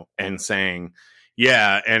 you know, and saying,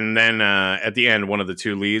 yeah, and then at the end, one of the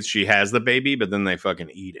two leads, she has the baby, but then they fucking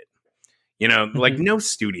eat it. You know, like no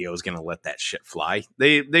studio is going to let that shit fly.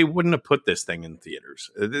 They wouldn't have put this thing in theaters.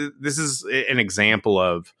 This is an example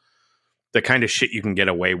of the kind of shit you can get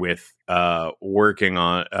away with working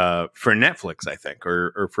on for Netflix, I think,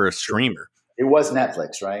 or for a streamer. It was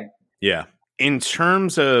Netflix, right? Yeah. In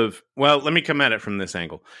terms of, well, let me come at it from this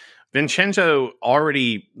angle. Vincenzo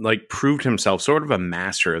already like proved himself sort of a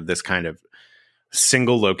master of this kind of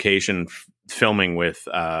single location filming with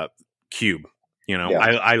Cube. You know,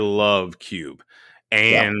 I love Cube.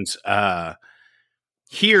 And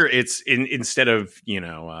here it's instead of, you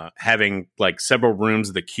know, having like several rooms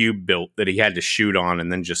of the Cube built that he had to shoot on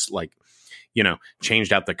and then just like, you know,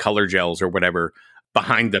 changed out the color gels or whatever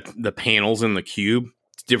behind the panels in the Cube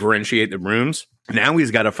to differentiate the rooms. Now he's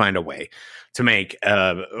got to find a way to make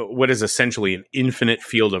what is essentially an infinite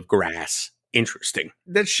field of grass interesting.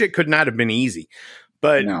 That shit could not have been easy.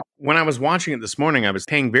 But when I was watching it this morning, I was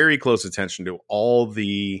paying very close attention to all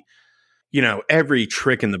the, you know, every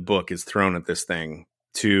trick in the book is thrown at this thing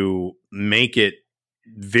to make it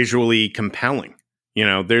visually compelling. You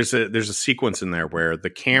know, there's a sequence in there where the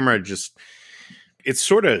camera just, it's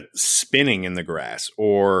sort of spinning in the grass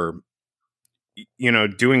or, you know,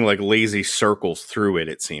 doing like lazy circles through it,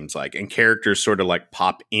 it seems like, and characters sort of like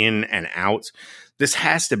pop in and out. This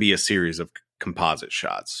has to be a series of composite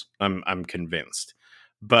shots. I'm convinced,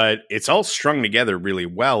 but it's all strung together really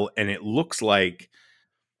well. And it looks like,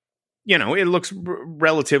 you know, it looks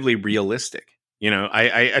relatively realistic. You know,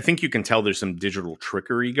 I think you can tell there's some digital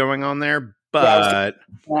trickery going on there, but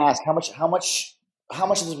ask how much of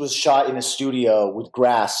this was shot in a studio with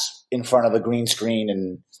grass in front of a green screen?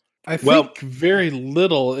 And I think very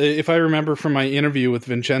little. If I remember from my interview with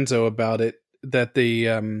Vincenzo about it, that the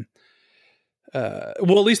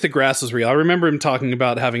well, at least the grass was real. I remember him talking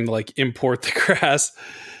about having to like import the grass.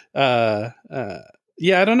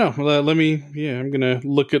 Yeah, I don't know. I'm gonna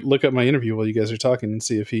look up my interview while you guys are talking and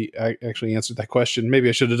see if he actually answered that question. Maybe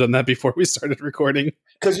I should have done that before we started recording.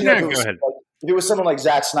 Because you know, if it was someone like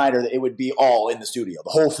Zack Snyder, it would be all in the studio.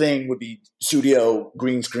 The whole thing would be studio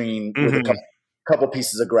green screen with a couple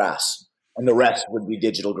pieces of grass, and the rest would be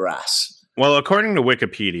digital grass. Well, according to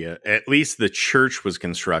Wikipedia, at least the church was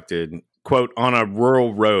constructed, quote, on a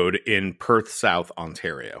rural road in Perth South,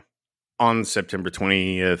 Ontario. On September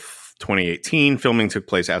 20th, 2018, filming took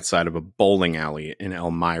place outside of a bowling alley in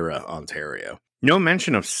Elmira, Ontario. No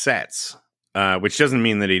mention of sets, which doesn't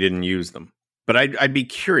mean that he didn't use them. But I'd be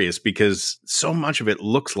curious because so much of it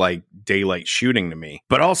looks like daylight shooting to me.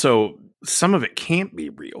 But also, some of it can't be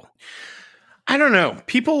real. I don't know.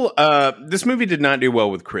 People, this movie did not do well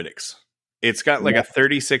with critics. It's got like a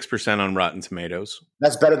 36% on Rotten Tomatoes.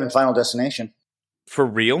 That's better than Final Destination. For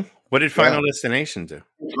real? What did Final Destination do?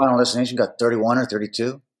 Final Destination got 31 or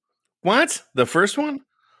 32. What? The first one?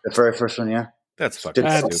 The very first one, yeah. That's fucking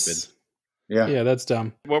stupid. Yeah, that's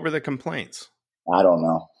dumb. What were the complaints? I don't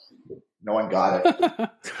know. No one got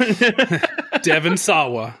it. Devon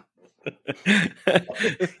Sawa.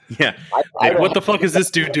 Yeah. What the fuck is this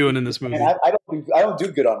dude doing in this movie? I don't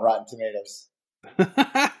do good on Rotten Tomatoes.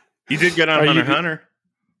 You did good on Hunter x Hunter.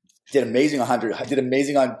 Did amazing on 100. I did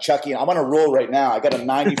amazing on Chucky. I'm on a roll right now. I got a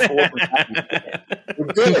 94. We're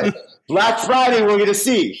good. Black Friday, we're going to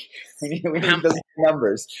see. We need those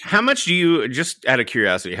numbers. How much do you, just out of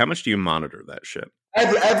curiosity, how much do you monitor that shit?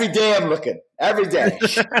 Every day I'm looking. Every day.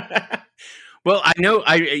 Well, I know,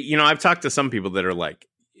 I've talked to some people that are like,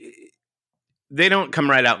 they don't come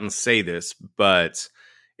right out and say this, but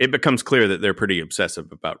it becomes clear that they're pretty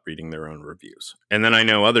obsessive about reading their own reviews. And then I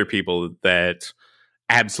know other people that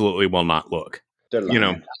absolutely will not look.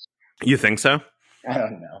 You think so? I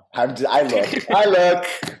don't know. I look.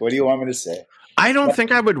 What do you want me to say? I don't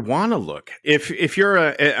think I would want to look. If you're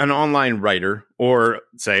an online writer or,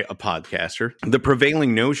 say, a podcaster, the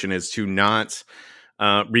prevailing notion is to not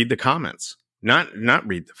read the comments, not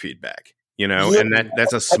read the feedback, and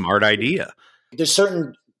that's a smart idea. There's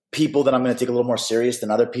certain people that I'm going to take a little more serious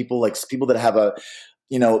than other people, like people that have a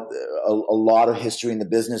lot of history in the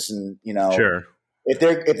business, and Sure.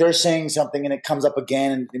 If they're saying something and it comes up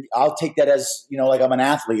again, and I'll take that as like I'm an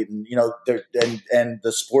athlete, and and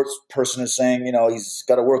the sports person is saying he's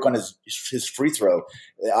got to work on his free throw.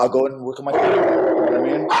 I'll go and work on my. You know what I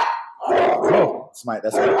mean? Oh, that's my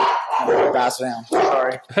basset hound.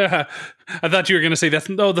 Sorry. I thought you were going to say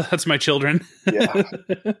that's my children. Yeah. I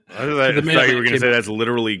thought you were going to say that's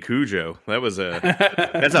literally Cujo. That's a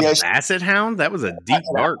basset hound. That was a deep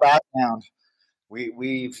bark. Basset hound.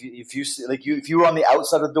 If you were on the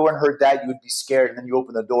outside of the door and heard that, you would be scared, and then you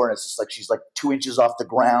open the door and it's just like she's like 2 inches off the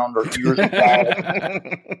ground, or ears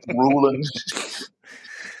ruling.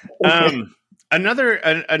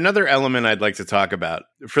 Another element I'd like to talk about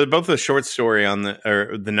for both the short story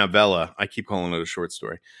the novella, I keep calling it a short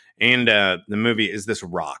story, and the movie is this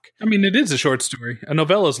rock. I mean, it is a short story. A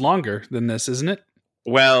novella is longer than this, isn't it?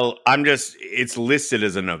 Well, it's listed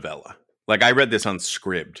as a novella. Like I read this on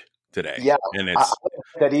Scribd today. Yeah, and I don't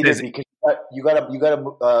like that either, because you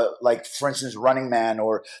gotta like, for instance, Running Man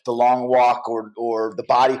or The Long Walk or The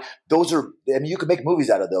Body. Those are, you can make movies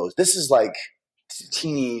out of those. This is like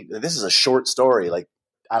teeny. This is a short story. Like,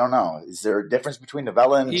 I don't know. Is there a difference between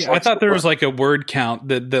novella and? Yeah, I thought there was like a word count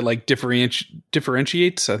that like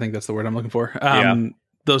differentiates. I think that's the word I'm looking for.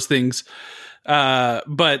 Those things.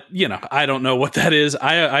 But I don't know what that is.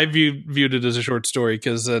 I viewed it as a short story,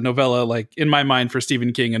 because a novella, like in my mind for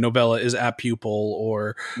Stephen King, a novella is A Pupil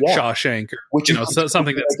or Shawshank, or which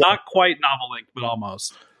something that's not quite novel length, but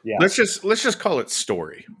almost. Yeah. Let's just call it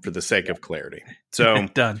story for the sake of clarity. So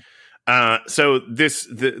done. So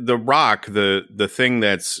the rock, the thing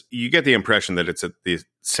that's, you get the impression that it's at the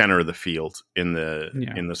center of the field in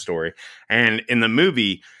the story, and in the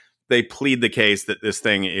movie they plead the case that this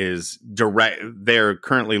thing is they're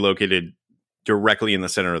currently located directly in the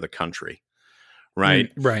center of the country. Right.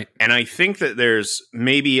 Right. And I think that there's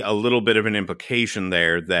maybe a little bit of an implication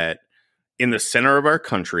there that in the center of our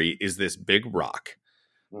country is this big rock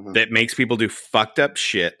that makes people do fucked up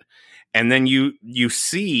shit. And then you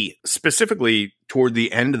see specifically toward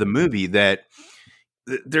the end of the movie that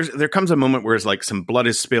there comes a moment where it's like some blood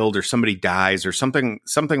is spilled or somebody dies or something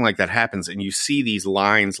like that happens, and you see these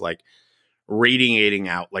lines like radiating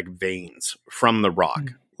out like veins from the rock,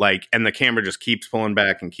 like, and the camera just keeps pulling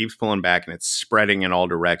back and it's spreading in all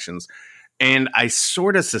directions. And I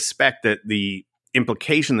sort of suspect that the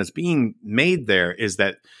implication that's being made there is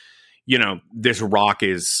that this rock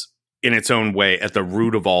is in its own way at the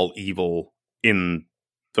root of all evil in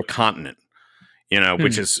the continent.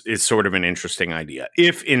 Which is sort of an interesting idea.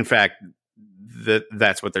 If in fact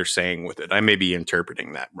that's what they're saying with it, I may be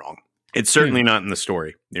interpreting that wrong. It's certainly not in the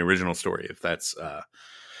story, the original story. If that's,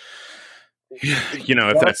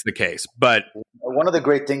 if that's the case. But one of the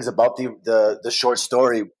great things about the short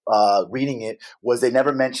story, reading it, was they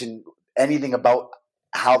never mentioned anything about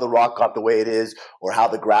how the rock got the way it is or how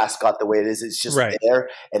the grass got the way it is. It's just there,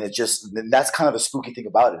 and that's kind of the spooky thing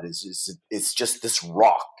about it. It's just this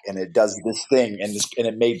rock, and it does this thing, and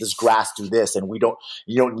it made this grass do this, and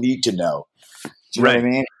you don't need to know. Do you know what I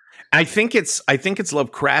mean? I think it's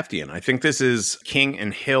Lovecraftian. I think this is King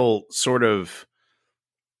and Hill sort of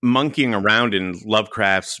monkeying around in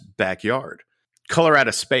Lovecraft's backyard. Color Out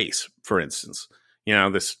of Space, for instance.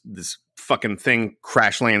 This fucking thing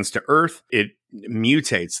crash lands to Earth. It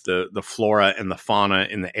mutates the flora and the fauna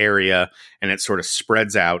in the area, and it sort of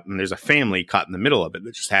spreads out. And there's a family caught in the middle of it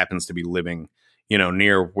that just happens to be living,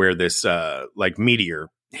 near where this like meteor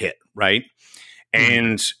hit, right?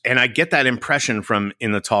 And I get that impression from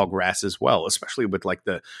In the Tall Grass as well, especially with like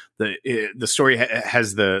the story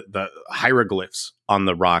has the hieroglyphs on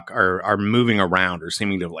the rock are moving around or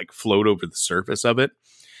seeming to like float over the surface of it.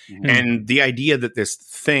 And the idea that this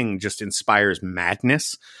thing just inspires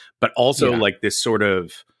madness, but also like this sort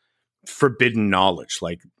of forbidden knowledge.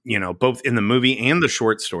 Like, both in the movie and the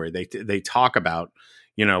short story, they talk about,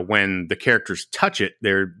 when the characters touch it,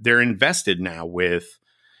 they're invested now with.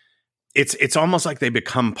 It's almost like they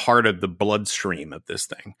become part of the bloodstream of this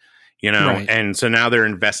thing, Right. and so now they're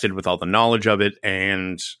invested with all the knowledge of it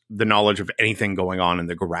and the knowledge of anything going on in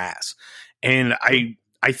the grass. And I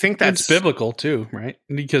think that's it's biblical too, right?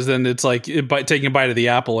 Because then it's like taking a bite of the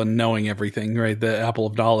apple and knowing everything, right? The apple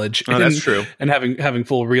of knowledge. Oh, that's true. And having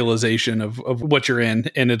full realization of what you're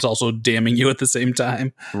in, and it's also damning you at the same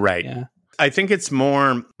time. Right. Yeah. I think it's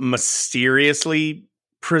more mysteriously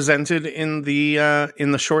presented in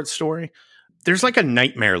the short story. There's like a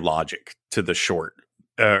nightmare logic to the short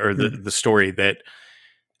or the story that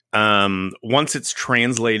once it's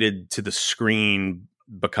translated to the screen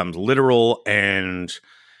becomes literal, and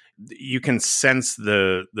you can sense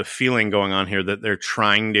the feeling going on here that they're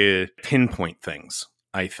trying to pinpoint things,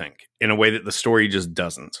 I think, in a way that the story just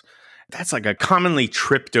doesn't. That's like a commonly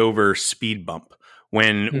tripped over speed bump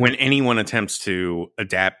when anyone attempts to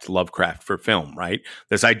adapt Lovecraft for film, right?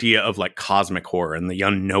 This idea of like cosmic horror and the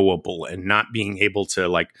unknowable and not being able to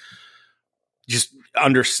like just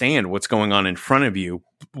understand what's going on in front of you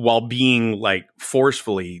while being like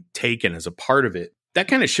forcefully taken as a part of it. That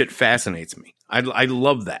kind of shit fascinates me. I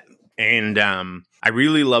love that. And I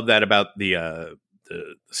really love that about the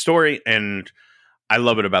story, and I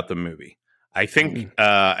love it about the movie. I think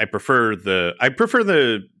I prefer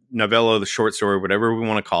the novella, the short story, whatever we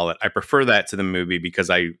want to call it. I prefer that to the movie because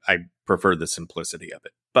I prefer the simplicity of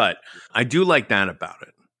it. But I do like that about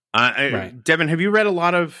it. Right. Devon, have you read a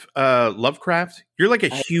lot of Lovecraft? You're like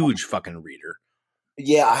a huge fucking reader.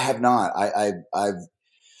 Yeah, I have not.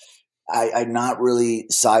 I'm not really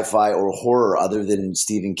sci-fi or horror other than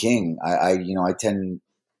Stephen King. I tend,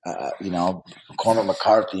 Cormac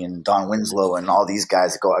McCarthy and Don Winslow and all these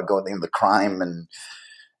guys go into the crime and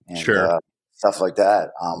sure. Stuff like that.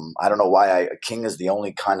 I don't know why King is the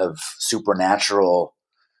only kind of supernatural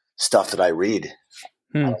stuff that I read.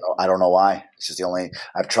 I don't know why. It's just the only.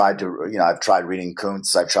 I've tried reading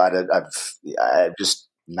Kuntz. I've just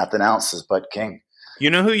nothing else but King.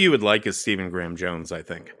 You know who you would like is Stephen Graham Jones, I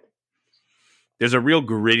think. There's a real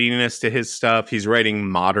grittiness to his stuff. He's writing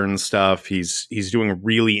modern stuff. He's doing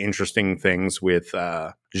really interesting things with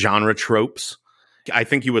genre tropes. I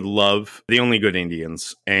think you would love The Only Good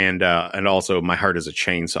Indians and also My Heart is a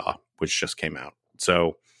Chainsaw, which just came out.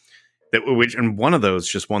 So and one of those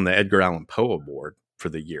just won the Edgar Allan Poe Award for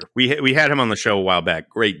the year. We had him on the show a while back.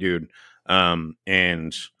 Great dude.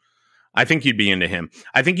 And I think you'd be into him.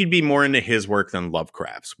 I think you'd be more into his work than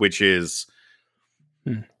Lovecraft's, which is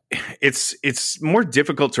it's more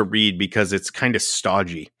difficult to read because it's kind of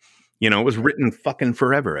stodgy. It was written fucking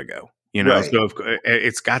forever ago. Right. So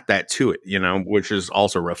it's got that to it, which is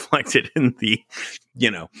also reflected in the,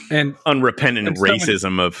 and unrepentant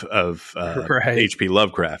racism of right. H.P.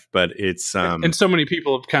 Lovecraft. But it's and so many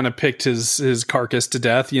people have kind of picked his carcass to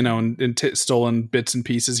death, and stolen bits and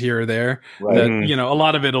pieces here or there. Right. That, a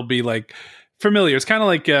lot of it'll be like familiar. It's kind of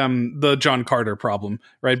like the John Carter problem,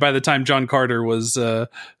 right? By the time John Carter was the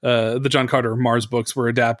John Carter Mars books were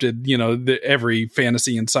adapted, every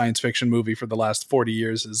fantasy and science fiction movie for the last 40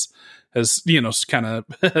 years has kind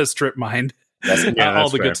of strip mined all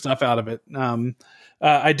the good stuff out of it.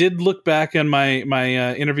 I did look back on my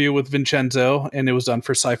interview with Vincenzo, and it was done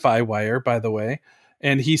for Sci-Fi Wire, by the way,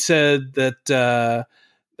 and he said that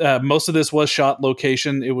most of this was shot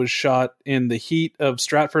location. It was shot in the heat of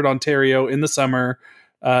Stratford, Ontario, in the summer,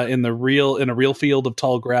 in a real field of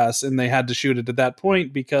tall grass, and they had to shoot it at that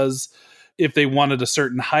point because if they wanted a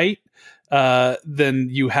certain height, then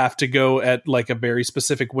you have to go at like a very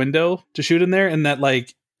specific window to shoot in there, and that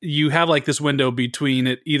like you have like this window between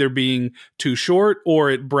it either being too short or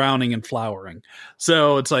it browning and flowering.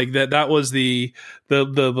 So it's like that was the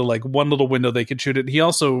like one little window they could shoot it. He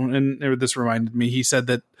also, and this reminded me, he said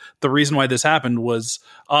that the reason why this happened was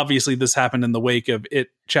obviously this happened in the wake of It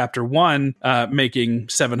Chapter 1 making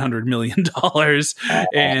 $700 million,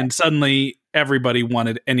 and suddenly everybody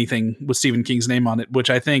wanted anything with Stephen King's name on it, which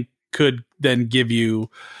I think could then give you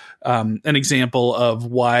an example of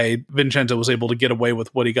why Vincenzo was able to get away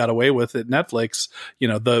with what he got away with at Netflix,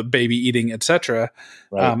 the baby eating, etc.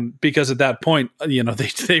 Right. Because at that point,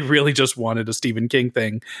 they really just wanted a Stephen King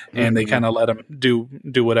thing, and they kind of let him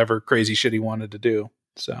do whatever crazy shit he wanted to do.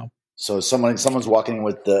 So someone's walking in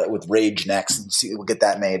with Rage next, and see, we'll get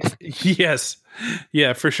that made. Yes,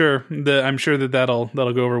 yeah, for sure. I'm sure that'll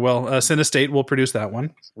go over well. Cinestate will produce that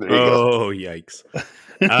one. Oh, yikes!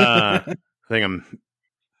 I think I'm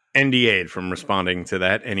NDA'd from responding to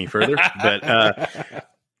that any further, but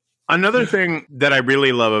Another thing that I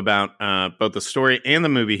really love about both the story and the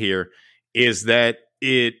movie here is that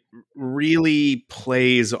it really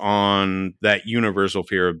plays on that universal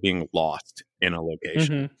fear of being lost in a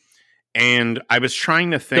location. Mm-hmm. And I was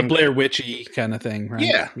trying to The think, Blair Witchy kind of thing, right?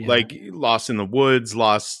 yeah, like lost in the woods,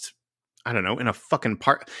 lost, I don't know, in a fucking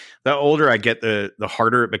park. The older I get, the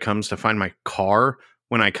harder it becomes to find my car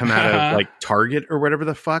when I come out of like Target or whatever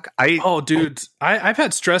the fuck. Dude, I've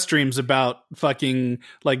had stress dreams about fucking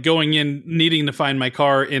like going in, needing to find my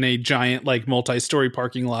car in a giant like multi-story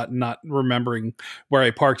parking lot and not remembering where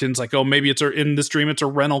I parked. And it's like, oh, maybe it's in this dream, it's a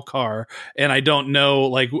rental car. And I don't know,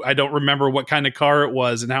 like, I don't remember what kind of car it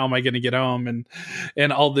was and how am I going to get home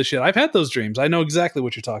and all this shit. I've had those dreams. I know exactly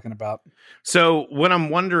what you're talking about. So what I'm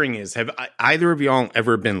wondering is, have either of y'all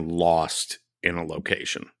ever been lost in a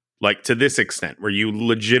location? Like to this extent, where you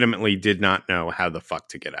legitimately did not know how the fuck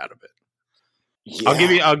to get out of it. Yeah.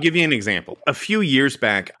 I'll give you an example. A few years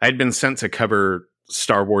back, I'd been sent to cover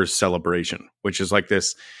Star Wars Celebration, which is like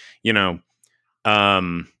this,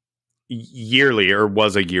 yearly or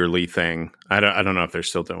was a yearly thing. I don't know if they're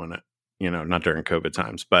still doing it. Not during COVID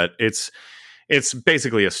times, but it's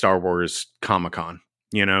basically a Star Wars Comic-Con.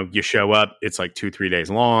 You show up, it's like 2-3 days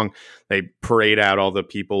long. They parade out all the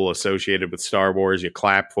people associated with Star Wars. You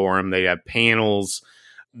clap for them. They have panels.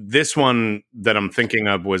 This one that I'm thinking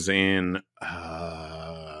of was in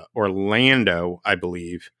Orlando, I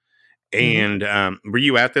believe. And were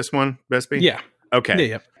you at this one, Besby? Yeah. Okay.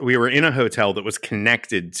 Yeah. We were in a hotel that was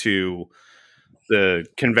connected to the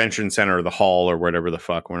convention center or the hall or whatever the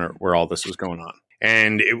fuck where all this was going on.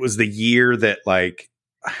 And it was the year that I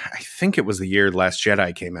think it was the year Last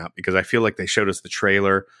Jedi came out, because I feel like they showed us the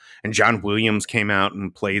trailer and John Williams came out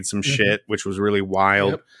and played some shit, which was really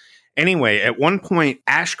wild. Yep. Anyway, at one point,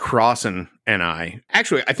 Ash Crossan and I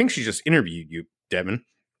think she just interviewed you, Devon.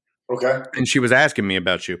 Okay. And she was asking me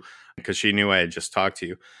about you because she knew I had just talked to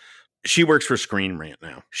you. She works for Screen Rant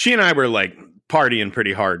now. She and I were like partying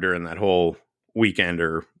pretty hard during that whole weekend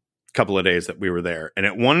or couple of days that we were there. And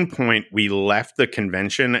at one point we left the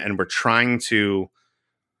convention and we were trying to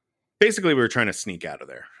sneak out of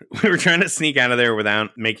there. We were trying to sneak out of there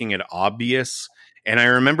without making it obvious. And I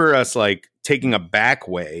remember us like taking a back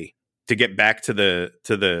way to get back to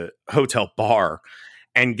the hotel bar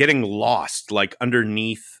and getting lost like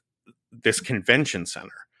underneath this convention center.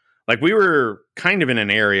 Like we were kind of in an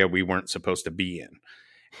area we weren't supposed to be in.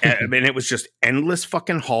 And it was just endless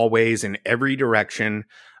fucking hallways in every direction.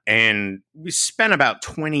 And we spent about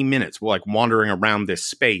 20 minutes like wandering around this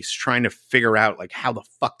space trying to figure out like how the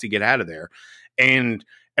fuck to get out of there. And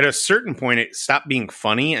at a certain point, it stopped being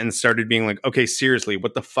funny and started being like, okay, seriously,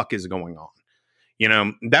 what the fuck is going on?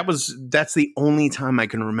 That's the only time I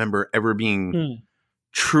can remember ever being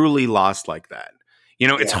truly lost like that.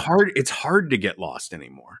 It's hard to get lost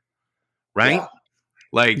anymore. Right?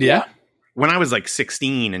 Yeah. When I was like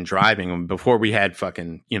 16 and driving, before we had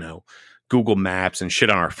fucking, Google Maps and shit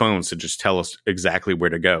on our phones to just tell us exactly where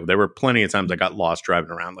to go, there were plenty of times I got lost driving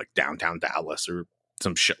around like downtown Dallas or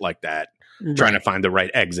some shit like that, trying to find the right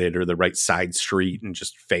exit or the right side street and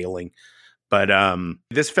just failing. But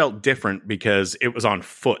this felt different because it was on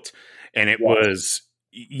foot and it was,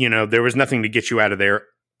 there was nothing to get you out of there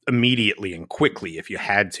immediately and quickly if you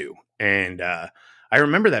had to. And I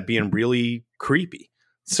remember that being really creepy.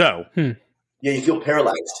 So, yeah, you feel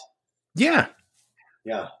paralyzed. Yeah.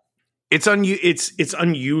 Yeah. It's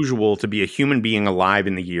unusual to be a human being alive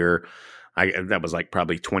in the year. That was like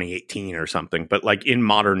probably 2018 or something, but like in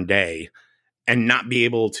modern day and not be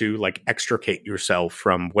able to like extricate yourself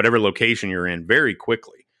from whatever location you're in very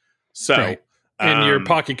quickly. So, right. And your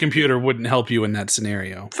pocket computer wouldn't help you in that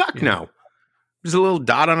scenario. Fuck no. There's a little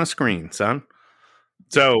dot on a screen, son.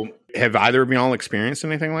 So have either of y'all experienced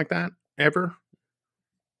anything like that ever?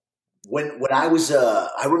 When I was,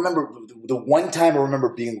 I remember the one time I remember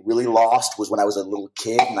being really lost was when I was a little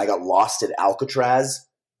kid and I got lost at Alcatraz.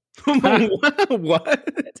 What?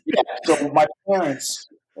 Yeah. So my parents,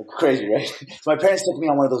 crazy, right? So my parents took me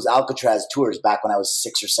on one of those Alcatraz tours back when I was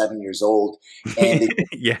 6 or 7 years old, and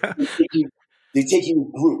they take you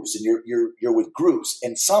in groups, and you're with groups,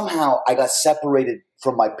 and somehow I got separated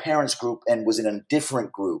from my parents' group and was in a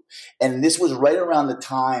different group. And this was right around the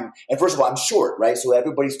time. And first of all, I'm short, right? So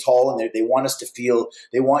everybody's tall, and they want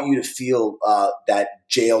you to feel that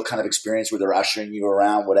jail kind of experience where they're ushering you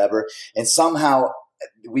around, whatever. And somehow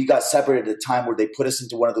we got separated at a time where they put us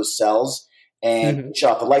into one of those cells and shut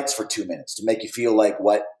off the lights for 2 minutes to make you feel like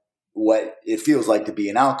what it feels like to be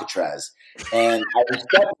in Alcatraz. And I was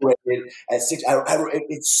separated at 6.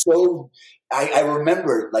 I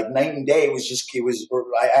remember like night and day. I just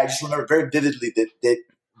remember very vividly that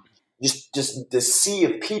just the sea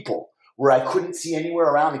of people where I couldn't see anywhere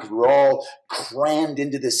around me because we were all crammed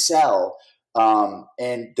into this cell.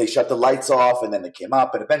 And they shut the lights off, and then they came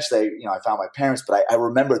up, and eventually, I found my parents. But I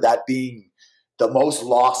remember that being the most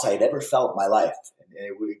loss I had ever felt in my life. And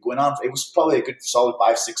it went on. It was probably a good solid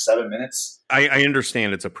 5, 6, 7 minutes. I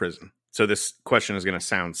understand it's a prison, so this question is going to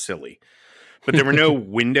sound silly. But there were no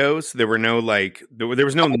windows. There were no there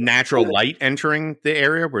was no natural light entering the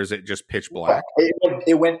area. Or is it just pitch black?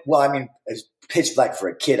 It went well. I mean, it's pitch black for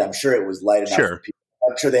a kid. I'm sure it was light enough for people.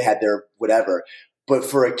 I'm sure they had their whatever. But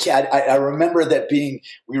for a kid, I remember that we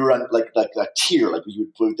were on like a tier. Like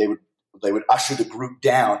they would usher the group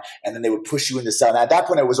down, and then they would push you in the cell. And at that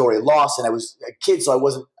point, I was already lost, and I was a kid, so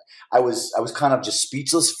I was kind of just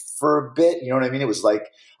speechless for a bit. You know what I mean? It was like,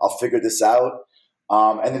 I'll figure this out.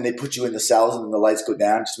 And then they put you in the cells, and then the lights go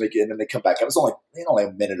down just to make it, and then they come back. It was only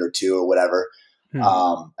a minute or two or whatever.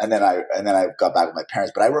 And then I got back with my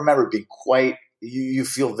parents. But I remember being quite. You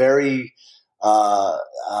feel very,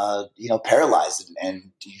 paralyzed,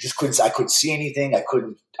 and you just couldn't. I couldn't see anything. I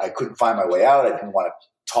couldn't find my way out. I didn't want to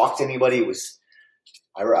talk to anybody. It was.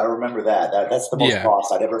 I remember that's the most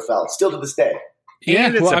lost I'd ever felt. Still to this day. Yeah,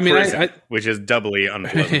 and it's prison, which is doubly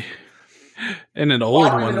unpleasant. And an old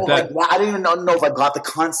one. I didn't even know if I got the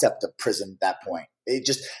concept of prison at that point. It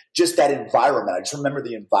just that environment. I just remember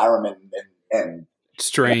the environment and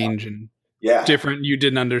strange and different. You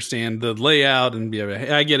didn't understand the layout, and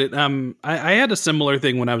I get it. I had a similar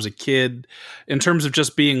thing when I was a kid in terms of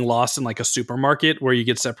just being lost in like a supermarket where you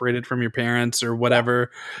get separated from your parents or whatever.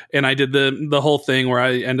 And I did the whole thing where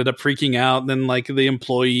I ended up freaking out. And then like the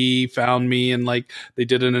employee found me, and like they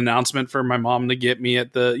did an announcement for my mom to get me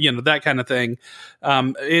at that kind of thing.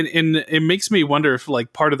 And it makes me wonder if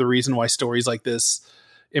like part of the reason why stories like this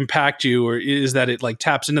impact you or is that it like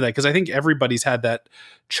taps into that, because I think everybody's had that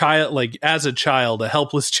child, like as a child, a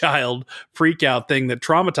helpless child freak out thing that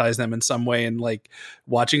traumatized them in some way, and like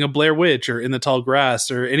watching a Blair Witch or In the Tall Grass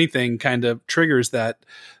or anything kind of triggers that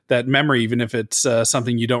memory, even if it's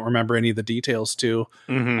something you don't remember any of the details to.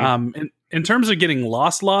 In terms of getting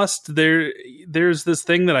lost, there's this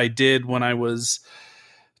thing that I did when I was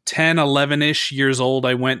 10, 11-ish years old.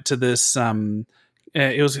 I went to this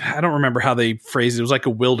it was, I don't remember how they phrased it. It was like a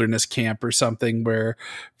wilderness camp or something where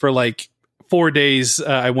for like 4 days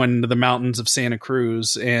I went into the mountains of Santa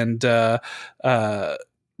Cruz, and it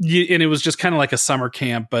was just kind of like a summer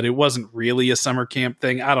camp, but it wasn't really a summer camp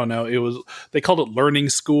thing. I don't know. They called it learning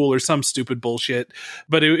school or some stupid bullshit,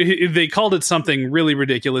 but they called it something really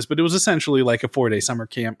ridiculous, but it was essentially like a 4-day summer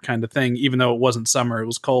camp kind of thing. Even though it wasn't summer, it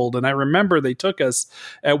was cold. And I remember they took us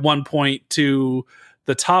at one point to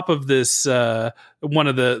the top of this one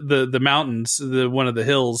of the mountains, one of the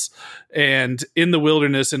hills, and in the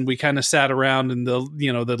wilderness, and we kind of sat around, and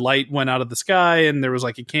the light went out of the sky, and there was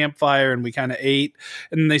like a campfire, and we kind of ate,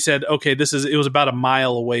 and then they said, okay, it was about a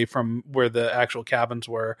mile away from where the actual cabins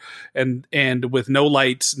were, and with no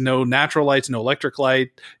lights, no natural lights, no electric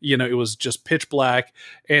light, it was just pitch black,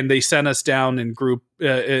 and they sent us down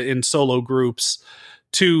in solo groups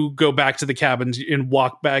to go back to the cabins and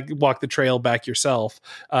walk the trail back yourself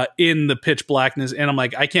in the pitch blackness. And I'm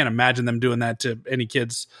like, I can't imagine them doing that to any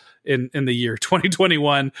kids in the year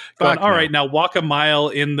 2021. Going, all right, now walk a mile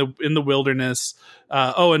in the wilderness.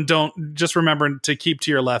 And don't just remember to keep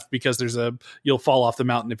to your left because you'll fall off the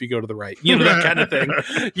mountain if you go to the right. That kind of thing.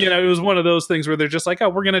 It was one of those things where they're just like, oh,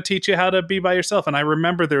 we're going to teach you how to be by yourself. And I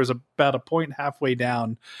remember there was about a point halfway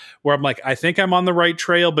down where I'm like, I think I'm on the right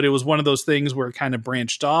trail, but it was one of those things where it kind of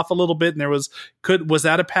branched off a little bit. And there was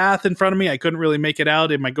that a path in front of me? I couldn't really make it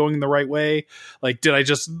out. Am I going the right way? Like, did I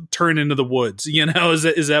just turn into the woods?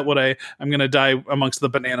 Is that what I'm going to die amongst the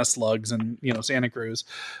banana slugs and, Santa Cruz.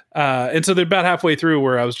 And so they're about halfway through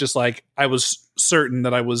where I was just like, I was certain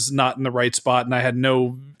that I was not in the right spot, and I had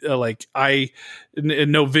no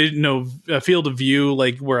field of view,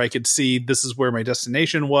 like where I could see this is where my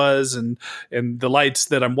destination was, and the lights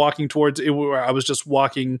that I'm walking towards. I was just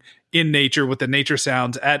walking in nature with the nature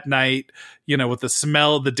sounds at night, with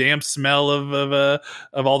the damp smell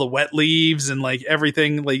of all the wet leaves and like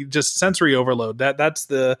everything, like just sensory overload. That's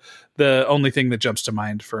the only thing that jumps to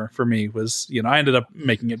mind for me was, I ended up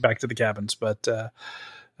making it back to the cabins, but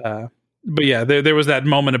yeah, there was that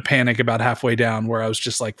moment of panic about halfway down where I was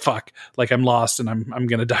just like, fuck, like I'm lost and I'm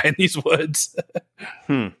going to die in these woods.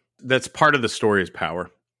 That's part of the story's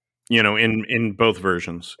power. In both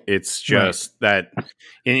versions, it's just that,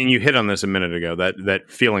 and you hit on this a minute ago,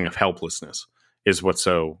 that feeling of helplessness is what's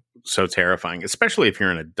so terrifying, especially if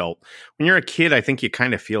you're an adult. When you're a kid, I think you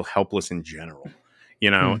kind of feel helpless in general,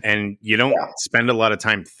 and you don't spend a lot of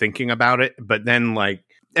time thinking about it. But then like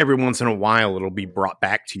every once in a while it'll be brought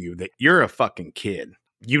back to you that you're a fucking kid.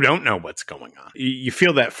 You don't know what's going on. You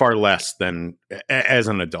feel that far less than as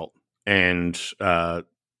an adult. And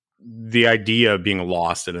the idea of being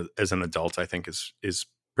lost as an adult, I think, is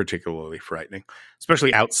particularly frightening,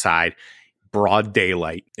 especially outside, broad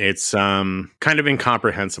daylight. It's kind of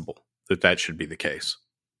incomprehensible that should be the case.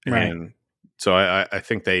 Right. And so I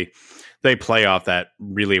think they play off that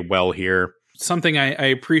really well here. Something I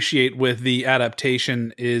appreciate with the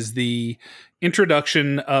adaptation is the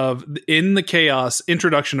introduction of, in the chaos,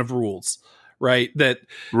 introduction of rules. Right.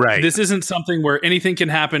 This isn't something where anything can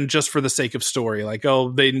happen just for the sake of story. Like,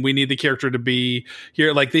 we need the character to be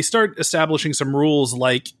here. Like, they start establishing some rules,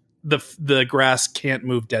 like the grass can't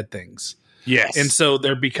move dead things. Yes. And so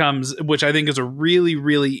there becomes, which I think is a really,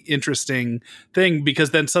 really interesting thing, because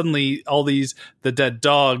then suddenly all these, the dead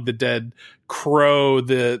dog, the dead crow,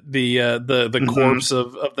 the corpse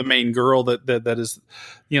of the main girl that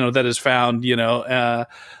is found,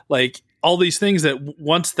 like all these things that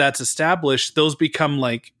once that's established, those become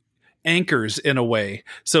like anchors in a way.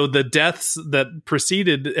 So the deaths that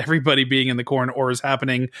preceded everybody being in the corn, or is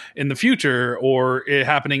happening in the future, or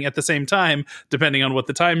happening at the same time, depending on what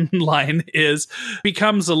the timeline is,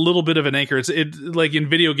 becomes a little bit of an anchor. It like in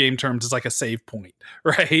video game terms, it's like a save point,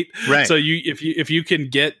 right? Right. So if you can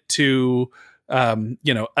get to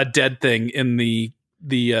a dead thing in the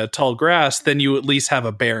tall grass, then you at least have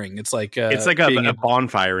a bearing. It's like a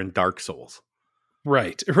bonfire in Dark Souls.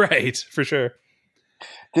 Right, for sure.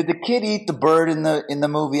 Did the kid eat the bird in the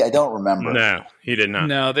movie? I don't remember. No, he did not.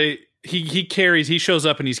 No, he shows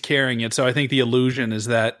up and he's carrying it. So I think the illusion is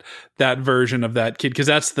that version of that kid, because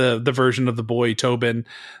that's the version of the boy Tobin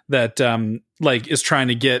that like is trying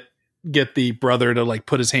to get the brother to like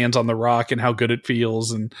put his hands on the rock and how good it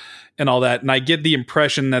feels and all that. And I get the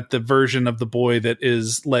impression that the version of the boy that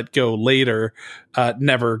is let go later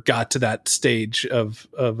never got to that stage of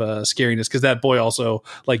scariness, because that boy also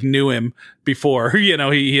like knew him before. He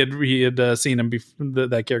had seen him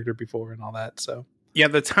that character before and all that. So yeah,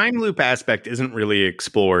 the time loop aspect isn't really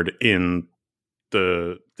explored in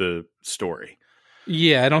the story.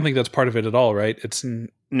 Yeah, I don't think that's part of it at all, right?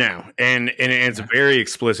 No, and it's very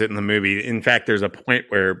explicit in the movie. In fact, there's a point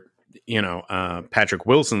where Patrick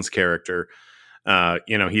Wilson's character,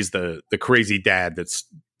 he's the crazy dad that's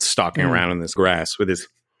stalking around in this grass with his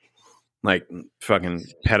like fucking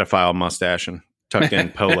pedophile mustache and tucked in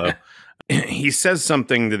polo. He says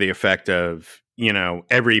something to the effect of,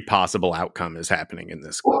 every possible outcome is happening in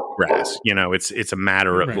this grass. It's a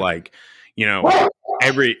matter of like,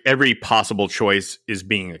 every possible choice is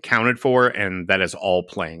being accounted for, and that is all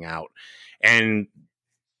playing out. And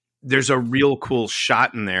there's a real cool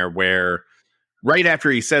shot in there where right after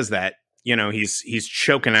he says that, he's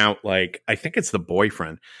choking out, like, I think it's the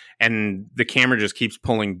boyfriend, and the camera just keeps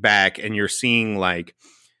pulling back, and you're seeing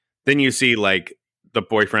then you see like the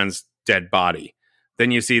boyfriend's dead body. Then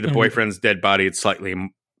you see the boyfriend's dead body. It's slightly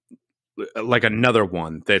like another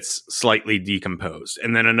one that's slightly decomposed,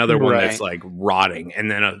 and then another one that's like rotting, and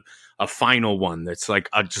then a final one that's like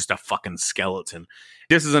just a fucking skeleton.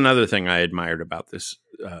 This is another thing I admired about this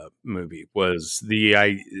movie was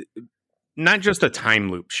not just a time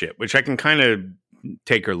loop shit, which I can kind of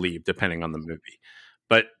take or leave depending on the movie,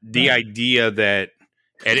 but the idea that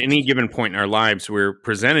at any given point in our lives, we're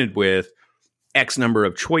presented with X number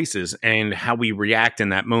of choices, and how we react in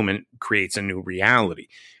that moment creates a new reality.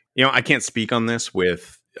 I can't speak on this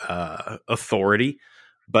with authority,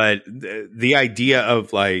 but the idea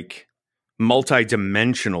of like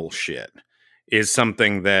multi-dimensional shit is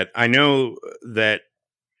something that I know that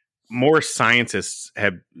more scientists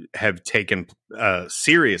have taken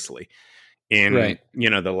seriously in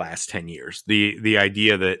the last 10 years. The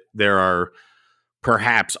idea that there are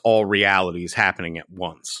perhaps all realities happening at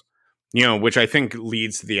once, which I think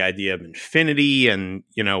leads to the idea of infinity. And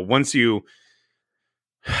once you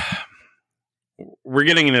we're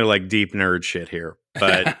getting into like deep nerd shit here,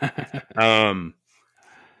 but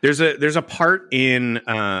there's a part in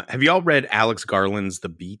have you all read Alex Garland's The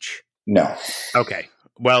Beach? No. Okay.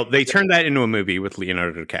 Well, they turned that into a movie with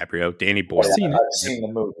Leonardo DiCaprio, Danny Boyle. I've seen the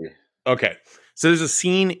movie. Okay. So there's a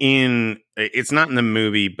scene it's not in the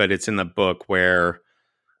movie, but it's in the book where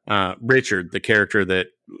Richard, the character that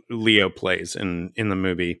Leo plays in the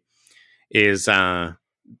movie, is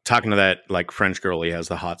talking to that like French girl he has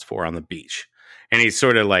the hots for on the beach. And he's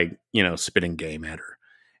sort of like, spitting game at her.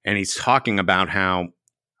 And he's talking about how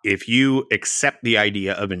if you accept the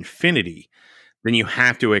idea of infinity, then you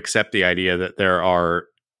have to accept the idea that there are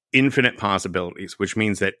infinite possibilities, which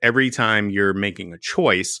means that every time you're making a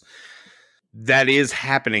choice, that is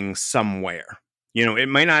happening somewhere. You know, it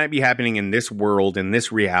might not be happening in this world, in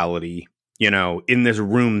this reality, you know, in this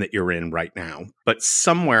room that you're in right now, but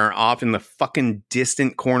somewhere off in the fucking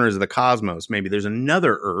distant corners of the cosmos, maybe there's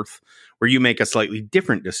another Earth where you make a slightly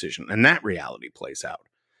different decision and that reality plays out.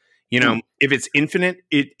 You know, if it's infinite,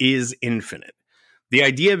 it is infinite. The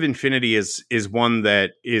idea of infinity is one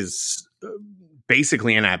that is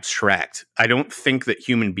basically an abstract. I don't think that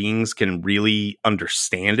human beings can really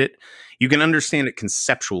understand it. You can understand it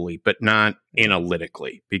conceptually, but not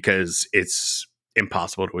analytically, because it's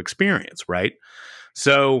impossible to experience, right?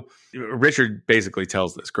 So Richard basically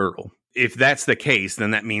tells this girl, if that's the case,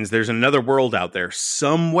 then that means there's another world out there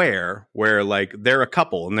somewhere where like they're a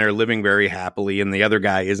couple and they're living very happily and the other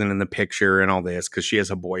guy isn't in the picture and all this because she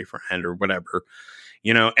has a boyfriend or whatever,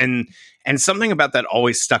 you know, and something about that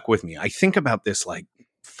always stuck with me. I think about this like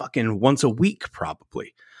fucking once a week,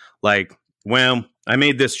 probably. Like, well, I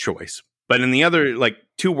made this choice, but in the other, like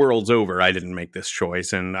 2 worlds over, I didn't make this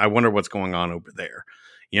choice. And I wonder what's going on over there,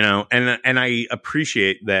 you know, and I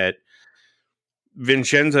appreciate that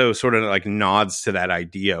Vincenzo sort of like nods to that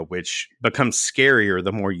idea, which becomes scarier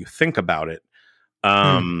the more you think about it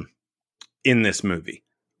in this movie.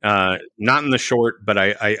 Not in the short, but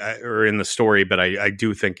I or in the story, but I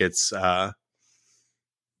do think it's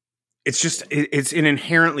it's an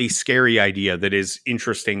inherently scary idea that is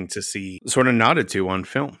interesting to see sort of nodded to on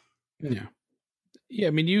film. Yeah. Yeah,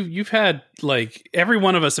 I mean, you've had like every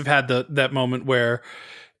one of us have had that moment where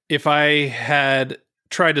if I had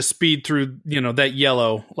tried to speed through, you know, that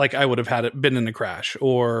yellow, like I would have been in a crash,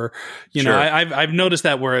 or you know, I've noticed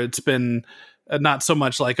that where it's been not so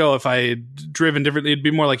much like, oh, if I had driven differently, it'd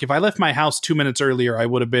be more like if I left my house 2 minutes earlier, I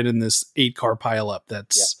would have been in this 8-car pileup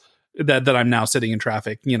that I'm now sitting in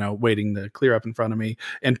traffic, you know, waiting to clear up in front of me,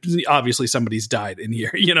 and obviously somebody's died in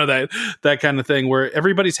here, you know, that kind of thing where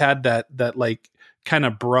everybody's had that like kind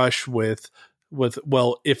of brush with,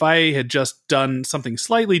 well, if I had just done something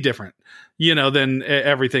slightly different, you know, then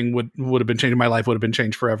everything would have been changed. My life would have been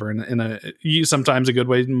changed forever in a sometimes a good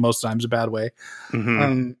way, most times a bad way.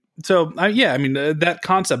 Mm-hmm. I mean, that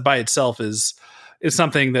concept by itself is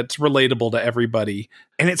something that's relatable to everybody.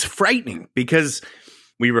 And it's frightening because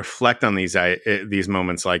we reflect on these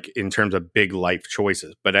moments, like in terms of big life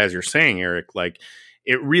choices. But as you're saying, Eric, like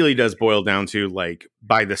it really does boil down to like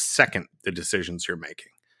by the second, the decisions you're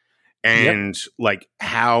making. And like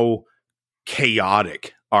how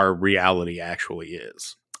chaotic our reality actually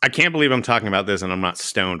is. I can't believe I'm talking about this and I'm not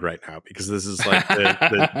stoned right now, because this is like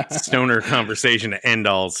the stoner conversation to end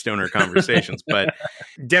all stoner conversations. But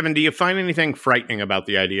Devon, do you find anything frightening about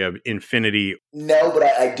the idea of infinity? No, but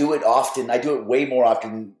I do it often. I do it way more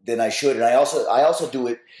often than I should. And I also do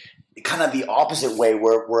it kind of the opposite way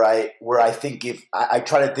where I think if I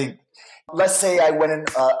try to think, let's say I went in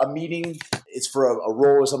a meeting, it's for a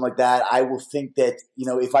role or something like that. I will think that, you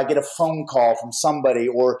know, if I get a phone call from somebody,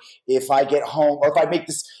 or if I get home, or if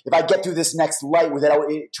I get through this next light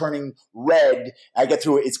without it turning red, I get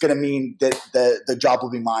through it, it's going to mean that the job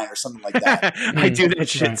will be mine or something like that. I do that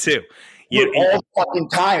shit too. All fucking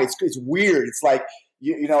time. It's weird. It's like,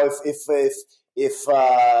 you know, if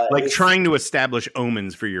like trying to establish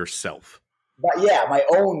omens for yourself. But yeah, my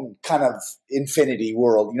own kind of infinity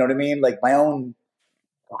world, you know what I mean? Like my own,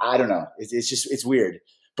 I don't know. It's weird.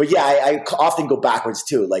 But yeah, I often go backwards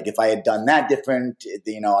too. Like if I had done that different,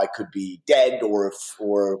 you know, I could be dead, or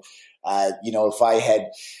you know, if I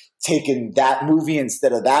had taken that movie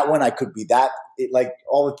instead of that one, I could be that.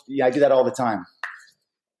 I do that all the time.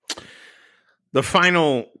 The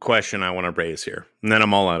final question I want to raise here, and then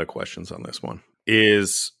I'm all out of questions on this one,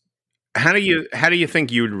 is how do you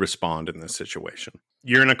think you would respond in this situation?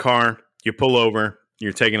 You're in a car, you pull over,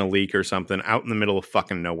 you're taking a leak or something out in the middle of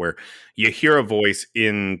fucking nowhere. You hear a voice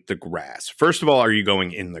in the grass. First of all, are you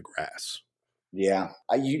going in the grass? Yeah.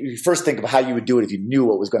 You first think of how you would do it if you knew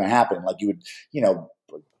what was going to happen. Like you would, you know,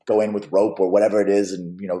 go in with rope or whatever it is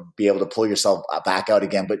and, you know, be able to pull yourself back out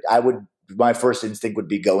again. But my first instinct would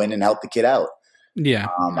be go in and help the kid out. Yeah.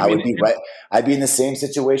 I'd be in the same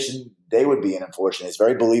situation they would be in, unfortunately. It's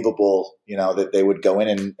very believable, you know, that they would go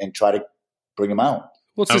in and try to bring him out.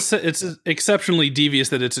 Well, it's exceptionally devious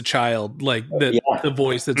that it's a child, like the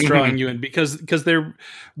voice that's drawing you in, because they're,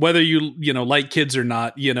 whether you know, like kids or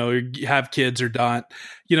not, you know, have kids or not,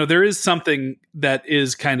 you know, there is something that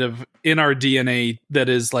is kind of in our DNA that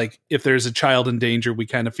is like, if there's a child in danger, we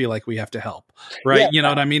kind of feel like we have to help, right? Yeah. You know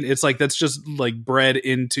what I mean? It's like, that's just like bred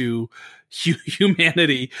into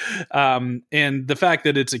humanity. And the fact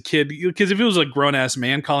that it's a kid, because if it was a grown ass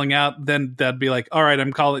man calling out, then that'd be like, all right,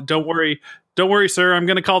 I'm calling, don't worry, sir, I'm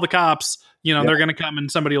going to call the cops. They're going to come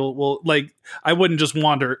and somebody will like, I wouldn't just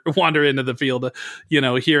wander into the field,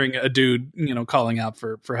 hearing a dude, calling out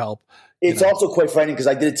for help. It's also quite frightening because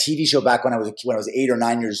I did a TV show back when I was 8 or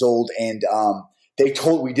 9 years old, and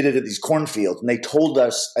we did it at these cornfields, and they told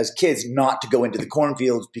us as kids not to go into the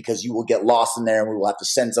cornfields because you will get lost in there and we will have to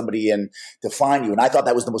send somebody in to find you. And I thought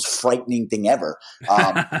that was the most frightening thing ever.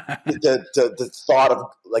 The thought of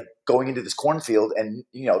like going into this cornfield and,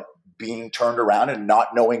 being turned around and not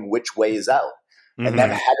knowing which way is out, and then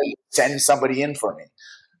having to send somebody in for me.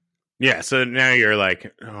 Yeah. So now you're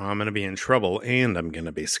like, oh, I'm going to be in trouble and I'm going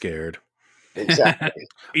to be scared. Exactly.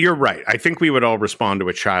 You're right. I think we would all respond to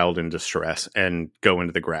a child in distress and go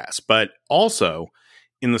into the grass. But also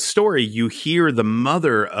in the story, you hear the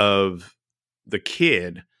mother of the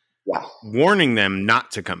kid warning them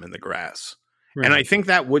not to come in the grass. Right. And I think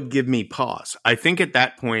that would give me pause. I think at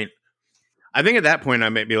that point, I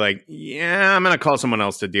might be like, yeah, I'm going to call someone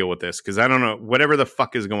else to deal with this because I don't know, whatever the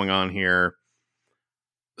fuck is going on here,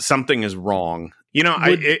 something is wrong.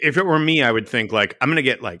 If it were me, I would think like, I'm going to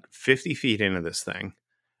get like 50 feet into this thing.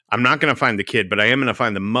 I'm not going to find the kid, but I am going to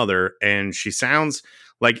find the mother. And she sounds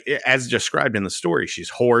like, as described in the story, she's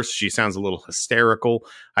hoarse. She sounds a little hysterical.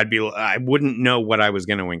 I wouldn't know what I was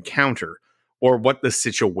going to encounter or what the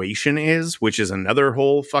situation is, which is another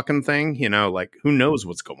whole fucking thing. Like who knows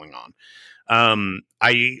what's going on.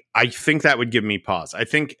 I think that would give me pause. I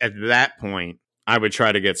think at that point, I would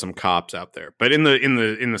try to get some cops out there. But in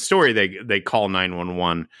the story, they call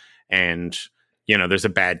 911 and, there's a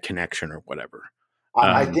bad connection or whatever.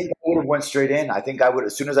 I think I would have went straight in. I think I would,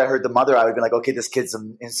 as soon as I heard the mother, I would be like, okay, this kid's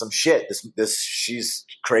in some shit. She's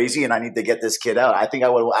crazy and I need to get this kid out. I think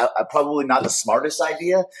I probably not the smartest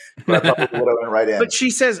idea, but I probably would have went right in. But she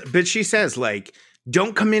says like,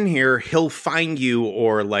 don't come in here. He'll find you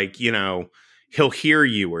or like, he'll hear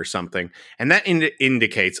you or something. And that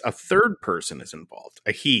indicates a third person is involved,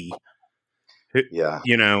 a he. Yeah.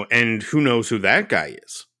 And who knows who that guy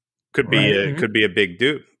is. Could be could be a big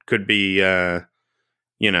dude. Could be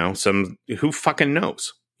some who fucking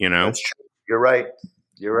knows, That's true. You're right.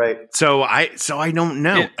 So I don't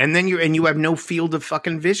know. Yeah. And then you have no field of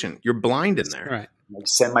fucking vision. You're blind in there. Right. Like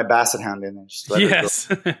send my basset hound in there. Yes.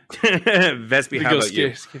 Vespi, how about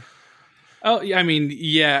you? Oh, I mean,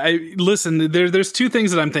 yeah. Listen, there's two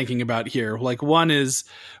things that I'm thinking about here. Like, one is,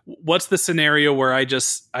 what's the scenario where I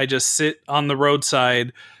just sit on the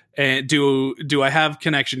roadside and do I have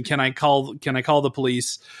connection? Can I call the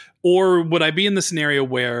police? Or would I be in the scenario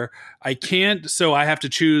where I can't, so I have to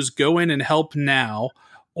choose go in and help now,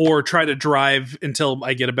 or try to drive until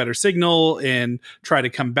I get a better signal and try to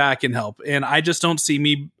come back and help? And I just don't see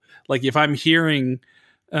me, like, if I'm hearing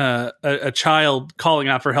a child calling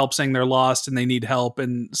out for help, saying they're lost and they need help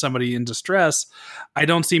and somebody in distress, I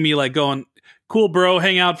don't see me like going, cool, bro,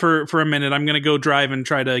 hang out for a minute. I'm going to go drive and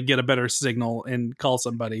try to get a better signal and call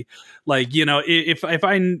somebody. Like, if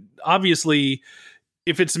I obviously,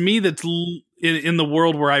 if it's me that's in the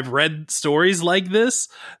world where I've read stories like this,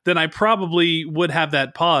 then I probably would have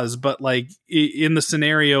that pause. But like in the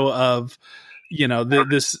scenario of,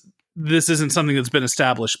 this isn't something that's been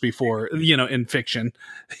established before, in fiction,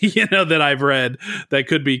 that I've read that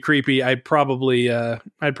could be creepy. I'd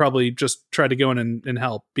probably just try to go in and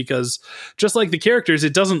help, because just like the characters,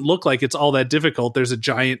 it doesn't look like it's all that difficult. There's a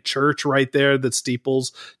giant church right there, that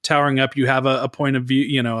steeples towering up. You have a point of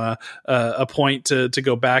view, a point to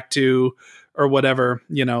go back to or whatever,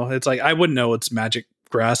 it's like, I wouldn't know it's magic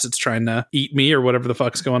grass. It's trying to eat me or whatever the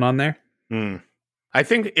fuck's going on there. I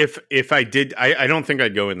think if I did, I don't think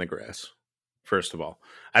I'd go in the grass, first of all.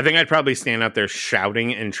 I think I'd probably stand out there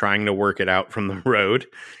shouting and trying to work it out from the road,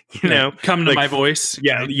 Come to my voice.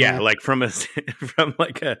 Yeah. Like from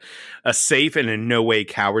like a safe and in no way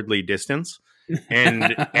cowardly distance.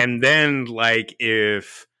 And and then like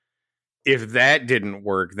if that didn't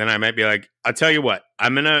work, then I might be like, I'll tell you what,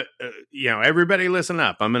 I'm going to, everybody listen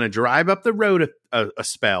up. I'm going to drive up the road a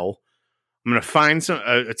spell. I'm going to find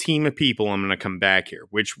a team of people. I'm going to come back here,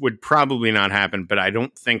 which would probably not happen, but I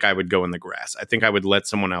don't think I would go in the grass. I think I would let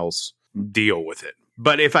someone else deal with it.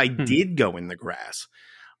 But if I did go in the grass,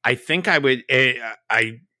 I think I would,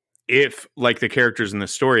 if like the characters in the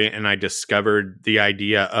story, and I discovered the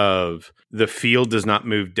idea of the field does not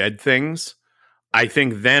move dead things, I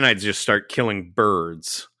think then I'd just start killing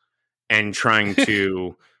birds and trying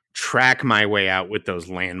to track my way out with those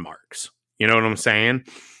landmarks. You know what I'm saying?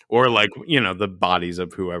 Or like, the bodies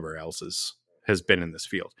of whoever else has been in this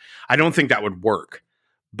field. I don't think that would work.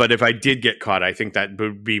 But if I did get caught, I think that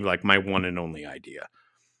would be like my one and only idea.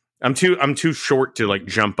 I'm too short to like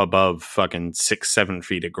jump above fucking 6-7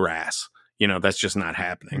 feet of grass. That's just not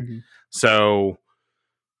happening. Mm-hmm. So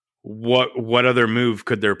what other move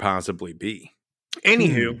could there possibly be?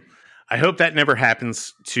 Anywho, I hope that never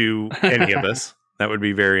happens to any of us. That would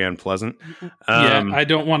be very unpleasant. I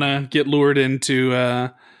don't want to get lured into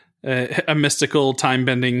a mystical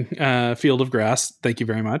time-bending field of grass. Thank you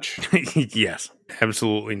very much. Yes,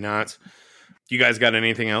 absolutely not. You guys got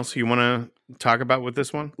anything else you want to talk about with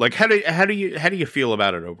this one? Like, how do you feel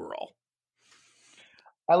about it overall?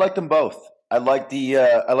 I like them both. I like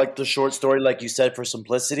the short story, like you said, for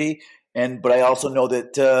simplicity, but I also know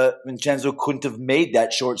that Vincenzo couldn't have made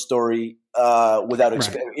that short story without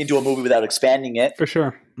into a movie without expanding it, for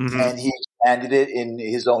sure. Mm-hmm. And he expanded it in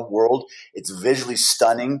his own world. It's visually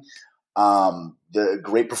stunning, the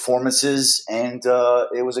great performances, and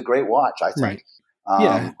it was a great watch, I think.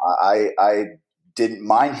 Right. I didn't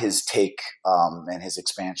mind his take and his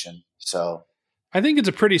expansion. So I think it's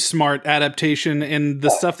a pretty smart adaptation, and the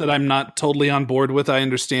stuff that I'm not totally on board with, I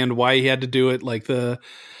understand why he had to do it. Like the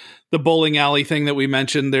bowling alley thing that we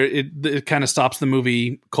mentioned there, it kind of stops the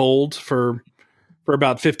movie cold for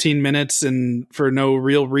about 15 minutes and for no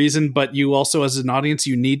real reason. But you also, as an audience,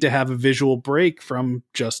 you need to have a visual break from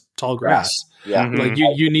just tall grass. Yeah. Mm-hmm. Like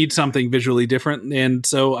you need something visually different. And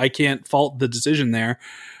so I can't fault the decision there.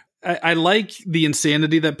 I like the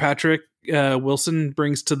insanity that Patrick Wilson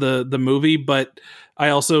brings to the movie, but I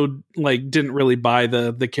also didn't really buy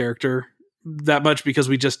the character that much because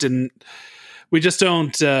we just don't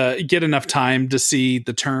get enough time to see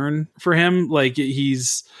the turn for him. Like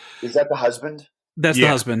is that the husband? That's the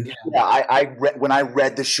husband. Yeah, when I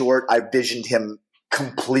read the short, I visioned him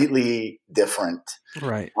completely different.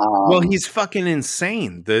 Right. Well, he's fucking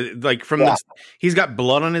insane. He's got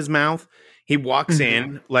blood on his mouth. He walks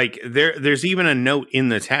in, like there's even a note in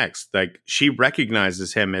the text, like she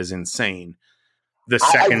recognizes him as insane the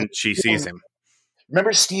second she sees him.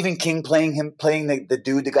 Remember Stephen King playing the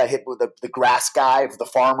dude that got hit with the grass guy, the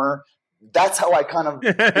farmer? That's how I kind of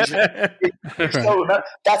visioned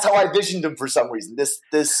that's how I visioned him for some reason. This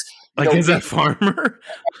is that farmer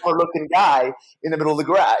looking guy in the middle of the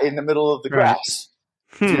grass.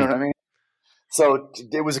 You know what I mean? So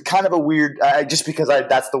it was a kind of a weird, just because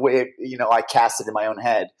that's the way I cast it in my own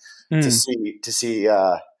head to see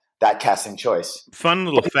that casting choice. Fun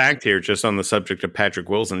little fact here, just on the subject of Patrick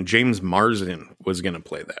Wilson, James Marsden was going to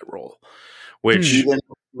play that role, which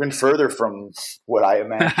even further from what I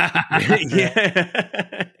imagined.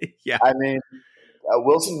 Yeah. I mean,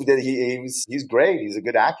 Wilson did. He's great. He's a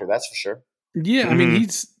good actor, that's for sure. Yeah, I mean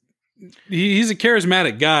he's a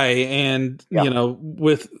charismatic guy, and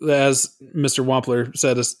with, as Mr. Wampler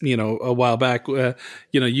said a while back,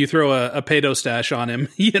 you throw a pedo stash on him,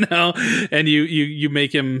 and you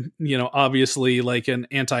make him obviously like an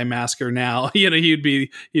anti-masker now. He'd be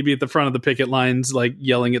at the front of the picket lines, like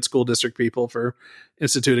yelling at school district people for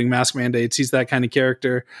instituting mask mandates. He's that kind of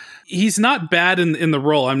character. He's not bad in the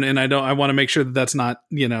role. I want to make sure that that's not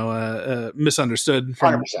misunderstood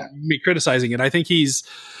from 100%. me criticizing it. I think he's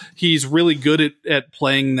really good at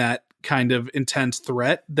playing that kind of intense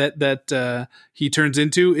threat that he turns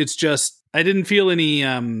into. It's just I didn't feel any.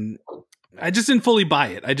 I just didn't fully buy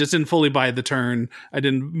it. I just didn't fully buy the turn. I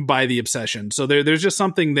didn't buy the obsession. So there's just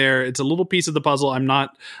something there. It's a little piece of the puzzle. I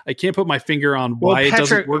can't put my finger on why it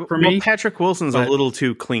doesn't work for me. Patrick Wilson's a little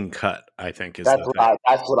too clean cut, I think. That's what I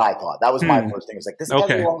thought. That was my first thing. It's like, this guy's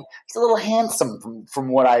he's a little handsome from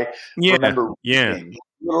what I remember. Yeah. Reading. A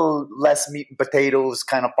little less meat and potatoes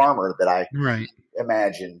kind of farmer that I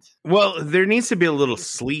imagined. Well, there needs to be a little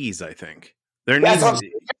sleaze, I think.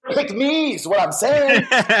 Pick me is what I'm saying.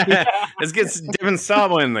 Let's get Devon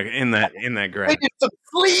Sawa in that graph. Some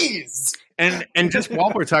fleas. And just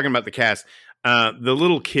while we're talking about the cast, the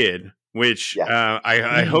little kid, which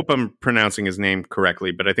I hope I'm pronouncing his name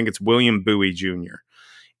correctly, but I think it's William Bowie Jr.,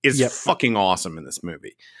 is fucking awesome in this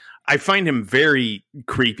movie. I find him very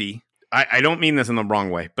creepy. I don't mean this in the wrong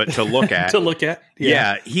way, but to look at.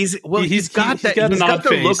 He's got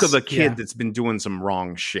the look of a kid that's been doing some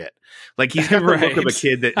wrong shit. Like he's got the look of a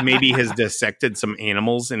kid that maybe has dissected some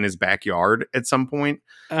animals in his backyard at some point.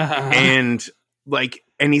 And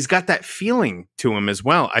he's got that feeling to him as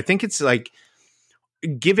well. I think it's like,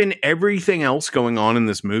 given everything else going on in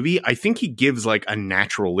this movie, I think he gives like a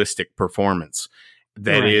naturalistic performance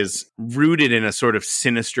that is rooted in a sort of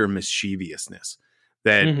sinister mischievousness.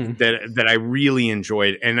 That I really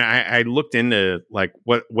enjoyed. And I looked into like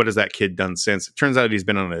what has that kid done since. It turns out he's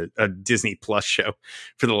been on a Disney Plus show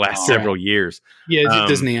for the last several years. Yeah, he's a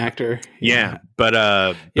Disney actor. Yeah,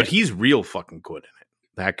 but he's real fucking good in it.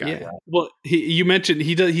 That guy. Yeah. Well, you mentioned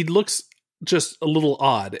he looks just a little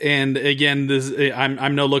odd. And again,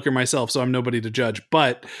 I'm no looker myself, so I'm nobody to judge.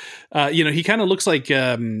 But he kind of looks like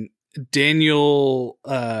Daniel,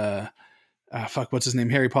 what's his name?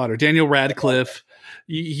 Harry Potter. Daniel Radcliffe.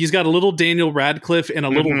 He's got a little Daniel Radcliffe and a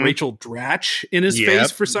little Rachel Dratch in his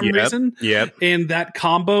face for some reason. Yep. And that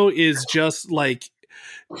combo is just like,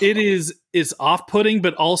 it's off-putting,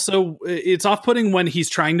 but also it's off-putting when he's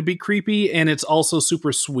trying to be creepy, and it's also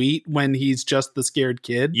super sweet when he's just the scared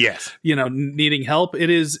kid. Yes. Needing help. It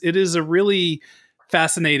is a really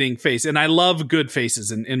fascinating face, and I love good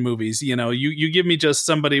faces in movies. You give me just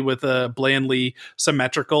somebody with a blandly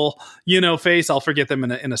symmetrical face, I'll forget them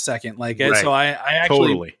in a second. Right. So I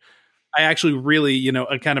actually really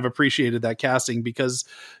I kind of appreciated that casting, because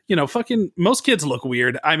fucking most kids look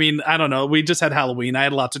weird. I mean, I don't know, we just had Halloween, I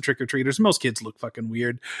had lots of trick-or-treaters. Most kids look fucking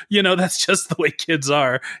weird. That's just the way kids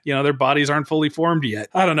are. Their bodies aren't fully formed yet.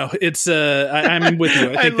 I don't know, it's I'm with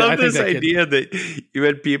you. I love this idea that you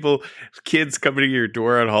had kids coming to your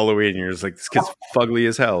door on Halloween and you're just like, this kid's fugly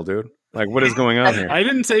as hell, dude. Like, what is going on here? I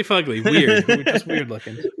didn't say fugly. Weird. Just weird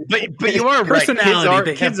looking. But you are right.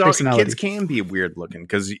 Kids can be weird looking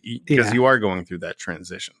because you are going through that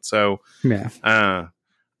transition. So yeah.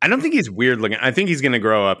 I don't think he's weird looking. I think he's going to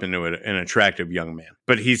grow up into an attractive young man.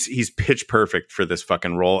 But he's pitch perfect for this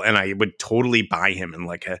fucking role, and I would totally buy him in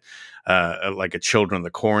like a Children of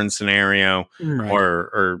the Corn scenario, right,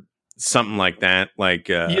 or something like that. Like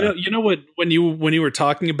you know what, when you were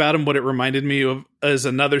talking about him, what it reminded me of is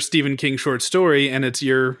another Stephen King short story, and it's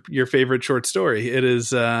your favorite short story. It is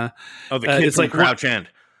the kid it's from like Crouch End.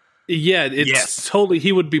 Yeah, it's totally,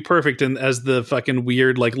 he would be perfect as the fucking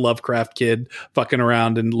weird like Lovecraft kid fucking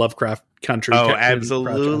around in Lovecraft country. Oh,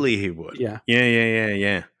 absolutely he would.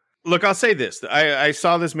 Yeah. Look, I'll say this. I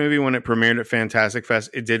saw this movie when it premiered at Fantastic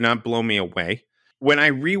Fest. It did not blow me away. When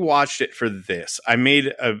I rewatched it for this, I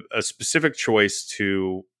made a specific choice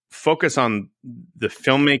to focus on the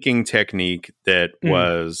filmmaking technique that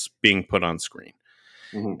was being put on screen.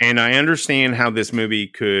 Mm-hmm. And I understand how this movie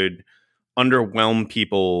could underwhelm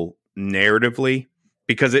people narratively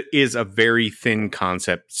because it is a very thin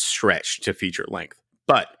concept stretched to feature length.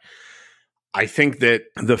 But I think that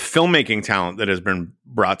the filmmaking talent that has been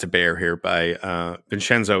brought to bear here by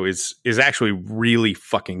Vincenzo is actually really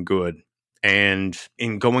fucking good. And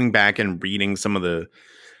in going back and reading some of the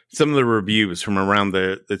reviews from around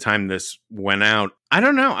the time this went out, I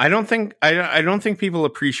don't know. I don't think people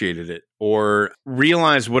appreciated it or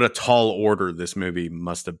realized what a tall order this movie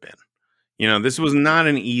must have been. This was not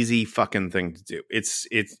an easy fucking thing to do.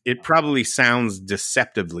 It probably sounds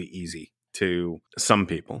deceptively easy to some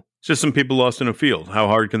people. It's just some people lost in a field. How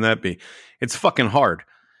hard can that be? It's fucking hard.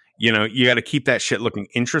 You got to keep that shit looking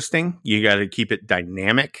interesting. You got to keep it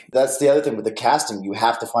dynamic. That's the other thing with the casting. You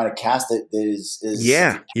have to find a cast that is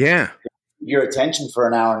your attention for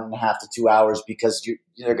an hour and a half to 2 hours, because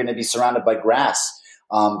you're going to be surrounded by grass.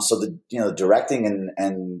 So the directing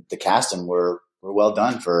and the casting were well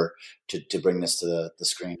done to bring this to the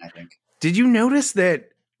screen, I think. Did you notice that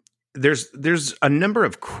there's a number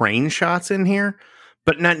of crane shots in here,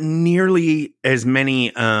 but not nearly as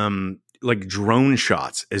many like drone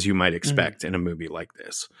shots as you might expect in a movie like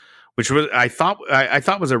this, which was I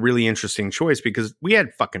thought was a really interesting choice, because we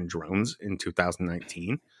had fucking drones in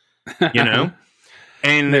 2019, and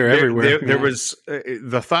they're everywhere. There was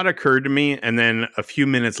the thought occurred to me, and then a few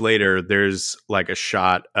minutes later, there's like a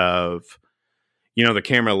shot of the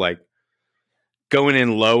camera like going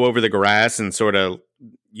in low over the grass and sort of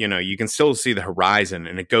you can still see the horizon,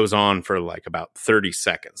 and it goes on for like about 30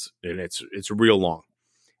 seconds, and it's real long.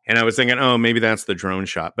 And I was thinking, oh, maybe that's the drone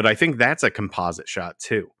shot, but I think that's a composite shot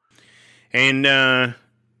too. And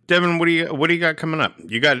Devon, what do you got coming up?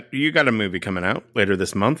 You got a movie coming out later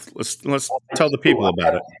this month. Let's tell the people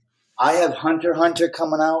about it. I have Hunter x Hunter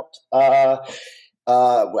coming out. I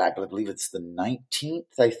believe it's the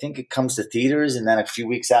 19th. I think it comes to theaters, and then a few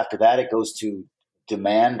weeks after that, it goes to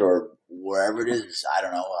demand or wherever it is. I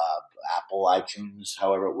don't know, Apple, iTunes,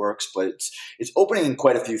 however it works. But it's opening in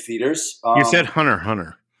quite a few theaters. You said Hunter x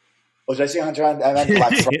Hunter. Oh, did I say Hunter x Hunter? I meant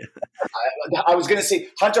Black Friday. I was going to say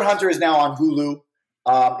Hunter x Hunter is now on Hulu.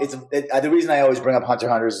 The reason I always bring up Hunter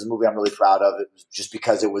x Hunter is a movie I'm really proud of. It was just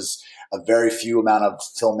because it was a very few amount of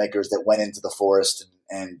filmmakers that went into the forest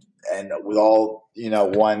and with all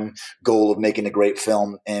one goal of making a great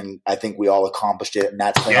film, and I think we all accomplished it. And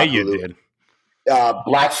that's on Hulu. You did.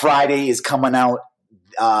 Black Friday is coming out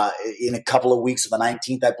in a couple of weeks on the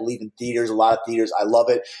 19th, I believe, in theaters. A lot of theaters. I love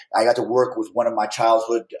it. I got to work with one of my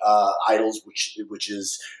childhood idols, which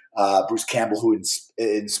is Bruce Campbell, who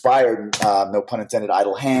inspired, no pun intended,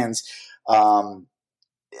 Idle Hands.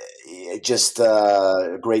 Just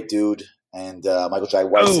a great dude, and Michael Jai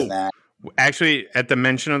White's in that. Actually, at the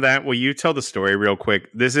mention of that, will you tell the story real quick?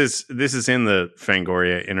 This is in the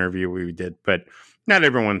Fangoria interview we did, but not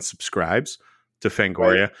everyone subscribes to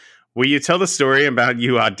Fangoria. Right. Will you tell the story about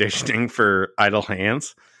you auditioning for Idle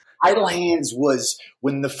Hands? Idle Hands was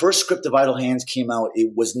when the first script of Idle Hands came out.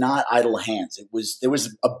 It was not Idle Hands. There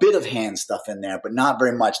was a bit of hand stuff in there, but not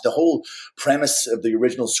very much. The whole premise of the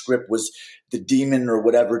original script was the demon or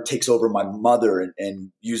whatever takes over my mother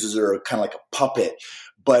and uses her kind of like a puppet.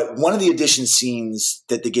 But one of the audition scenes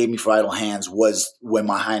that they gave me for Idle Hands was when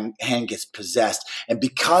my hand gets possessed. And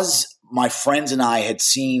because my friends and I had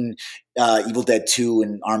seen Evil Dead 2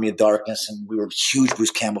 and Army of Darkness, and we were huge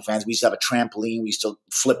Bruce Campbell fans. We used to have a trampoline. We used to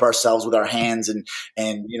flip ourselves with our hands, and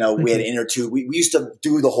we had inner tube. We used to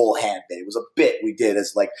do the whole hand bit. It was a bit we did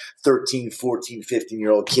as like 13, 14,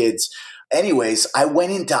 15-year-old kids. Anyways, I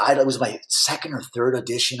went into Idle. It was my second or third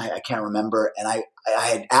audition. I can't remember. And I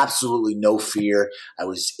had absolutely no fear. I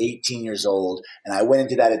was 18 years old, and I went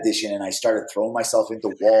into that audition, and I started throwing myself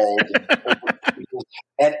into walls.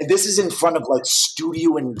 And this is in front of like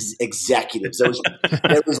studio and executives. There was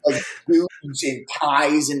like dudes in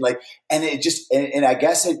ties and it just and I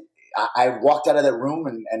guess I walked out of that room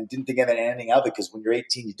and didn't think of anything of it, because when you're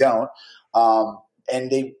 18 you don't.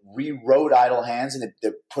 And they rewrote Idle Hands, and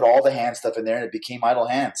they put all the hand stuff in there, and it became Idle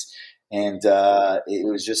Hands. And it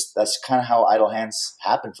was just, that's kind of how Idle Hands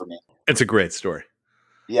happened for me. It's a great story.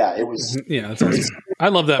 Yeah, it was. Yeah, that's awesome. I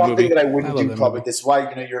love that something movie. That I wouldn't do public. That's why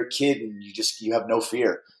you're a kid and you have no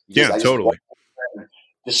fear. Totally.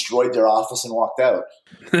 Destroyed their office and walked out.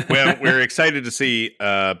 Well, we're excited to see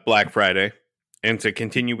Black Friday and to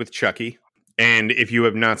continue with Chucky. And if you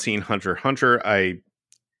have not seen Hunter x Hunter, I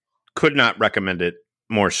could not recommend it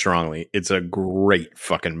more strongly. It's a great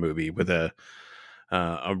fucking movie with a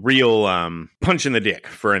real punch in the dick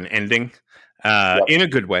for an ending. In a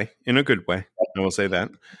good way. I will say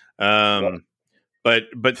that.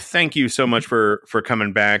 But thank you so much for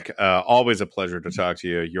coming back. Always a pleasure to talk to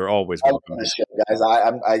you. You're always welcome, guys.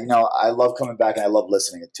 I love coming back, and I love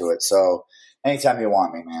listening to it. So anytime you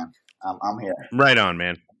want me, man, I'm here. Right on,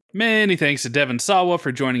 man. Many thanks to Devon Sawa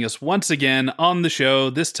for joining us once again on the show.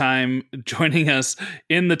 This time, joining us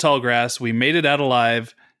in the tall grass. We made it out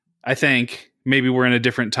alive. I think. Maybe we're in a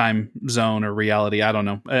different time zone or reality. I don't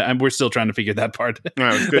know. We're still trying to figure that part.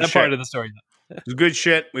 Part of the story. It's good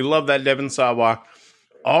shit. We love that Devon Sawa.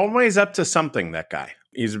 Always up to something, that guy.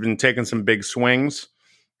 He's been taking some big swings,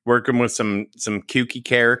 working with some kooky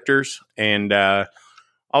characters, and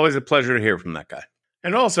always a pleasure to hear from that guy.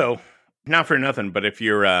 And also, not for nothing, but if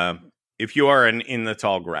you are an In the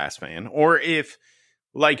Tall Grass fan, or if,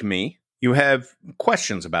 like me, you have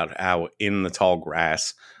questions about how In the Tall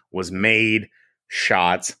Grass was made,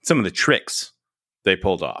 shots, some of the tricks they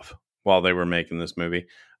pulled off while they were making this movie.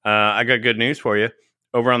 I got good news for you.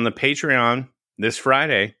 Over on the Patreon this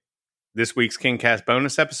Friday, this week's KingCast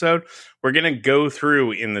bonus episode, we're going to go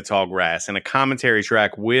through In the Tall Grass in a commentary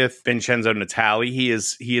track with Vincenzo Natali. He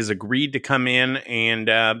has agreed to come in and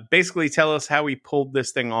basically tell us how he pulled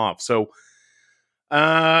this thing off. So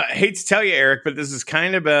I hate to tell you, Eric, but this is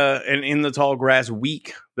kind of an In the Tall Grass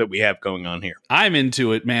week that we have going on here. I'm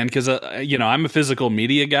into it, man, because I'm a physical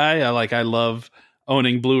media guy. I love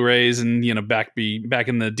owning Blu-rays and back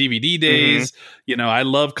in the DVD days. Mm-hmm. I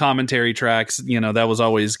love commentary tracks. That was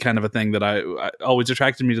always kind of a thing that I always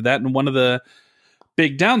attracted me to that. And one of the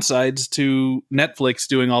big downsides to Netflix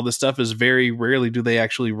doing all this stuff is very rarely do they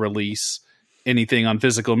actually release anything on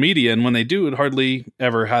physical media, and when they do, it hardly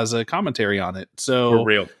ever has a commentary on it. So for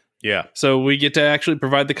real. Yeah. So we get to actually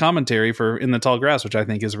provide the commentary for In the Tall Grass, which I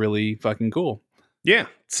think is really fucking cool. Yeah.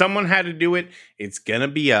 Someone had to do it. It's going to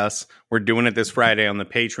be us. We're doing it this Friday on the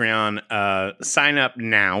Patreon. Sign up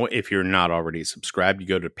now if you're not already subscribed. You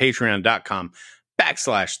go to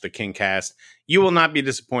patreon.com/thekingcast. You will not be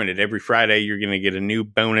disappointed. Every Friday, you're going to get a new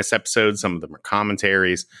bonus episode. Some of them are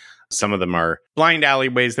commentaries. Some of them are blind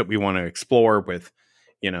alleyways that we want to explore with,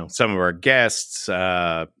 some of our guests.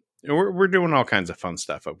 We're doing all kinds of fun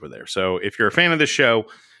stuff over there. So if you're a fan of the show,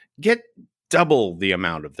 get double the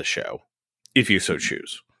amount of the show, if you so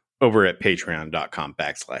choose, over at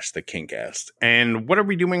patreon.com/thekingcast. And what are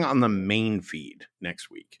we doing on the main feed next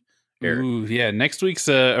week, Eric? Ooh, yeah, next week's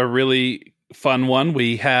a really fun one.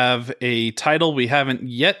 We have a title we haven't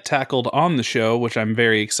yet tackled on the show, which I'm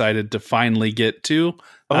very excited to finally get to.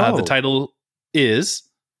 The title is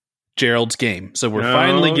Gerald's Game. So we're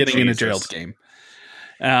finally getting into Gerald's Game.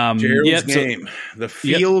 Gerald's Game, the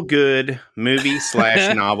feel-good movie /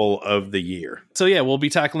 novel of the year. So yeah, we'll be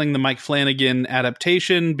tackling the Mike Flanagan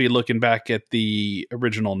adaptation, be looking back at the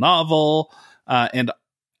original novel, and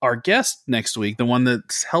our guest next week, the one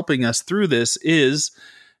that's helping us through this, is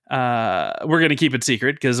we're going to keep it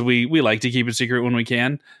secret because we like to keep it secret when we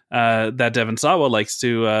can. That Devon Sawa likes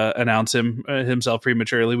to announce himself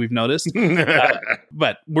prematurely, we've noticed.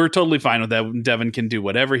 But we're totally fine with that. Devon can do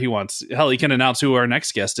whatever he wants. Hell, he can announce who our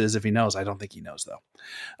next guest is if he knows. I don't think he knows, though.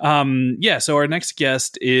 So our next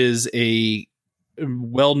guest is a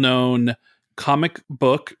well-known comic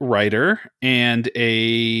book writer and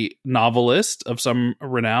a novelist of some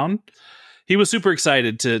renown. He was super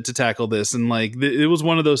excited to tackle this, and like it was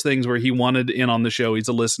one of those things where he wanted in on the show. He's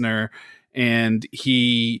a listener, and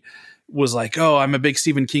he was like, "Oh, I'm a big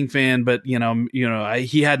Stephen King fan, but he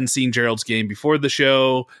hadn't seen Gerald's Game before the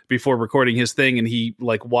show, before recording his thing, and he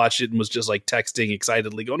like watched it and was just like texting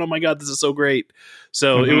excitedly, going, "Oh my god, this is so great!"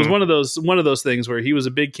 So it was one of those things where he was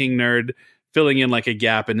a big King nerd, filling in like a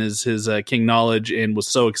gap in his King knowledge, and was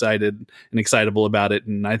so excited and excitable about it,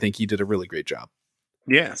 and I think he did a really great job.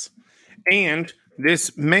 Yes. And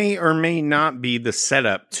this may or may not be the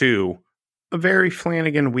setup to a very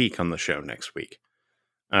Flanagan week on the show next week.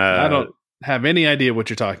 I don't have any idea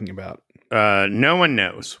what you're talking about. No one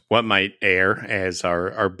knows what might air as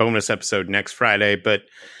our bonus episode next Friday. But,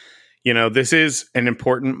 this is an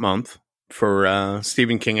important month for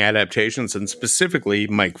Stephen King adaptations, and specifically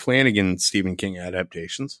Mike Flanagan Stephen King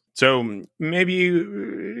adaptations. So maybe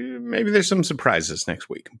there's some surprises next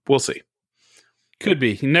week. We'll see. Could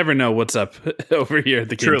be. You never know what's up over here at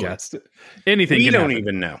the Kingcast. Anything we can don't happen.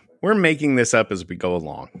 even know. We're making this up as we go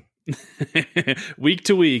along. Week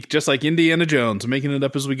to week, just like Indiana Jones, making it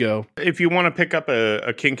up as we go. If you want to pick up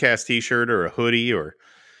a Kingcast t-shirt or a hoodie or,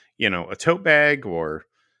 a tote bag or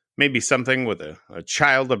maybe something with a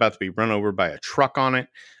child about to be run over by a truck on it,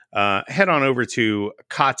 head on over to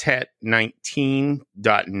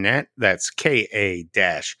katet19.net. That's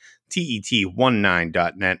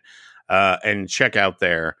KA-TET19.net. And check out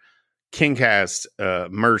their Kingcast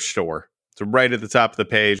merch store. It's right at the top of the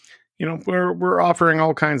page. We're offering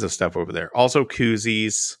all kinds of stuff over there. Also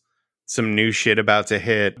koozies, some new shit about to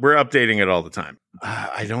hit. We're updating it all the time.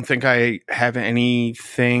 I don't think I have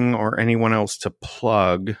anything or anyone else to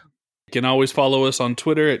plug. You can always follow us on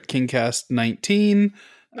Twitter at KingCast19.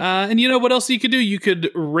 And you know what else you could do? You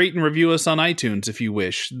could rate and review us on iTunes if you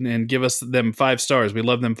wish, and give us them 5 stars. We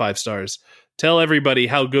love them 5 stars. Tell everybody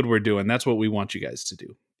how good we're doing. That's what we want you guys to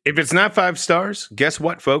do. If it's not 5 stars, guess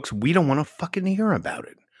what, folks? We don't want to fucking hear about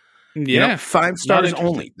it. Yeah, 5 stars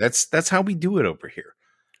only. That's how we do it over here.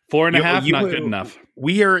 4.5, not good enough.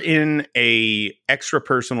 We are in a extra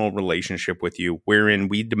personal relationship with you, wherein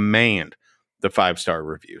we demand the 5-star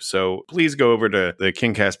review. So please go over to the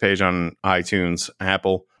Kingcast page on iTunes,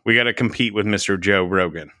 Apple. We got to compete with Mr. Joe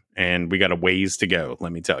Rogan, and we got a ways to go.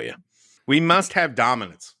 Let me tell you, we must have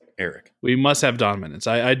dominance. Eric, we must have dominance.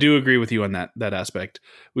 I do agree with you on that aspect.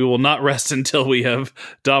 We will not rest until we have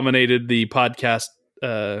dominated the podcast.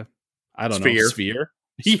 Sphere.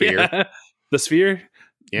 Yeah, the sphere.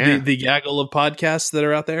 Yeah, the gaggle of podcasts that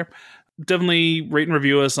are out there. Definitely rate and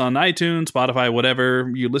review us on iTunes, Spotify,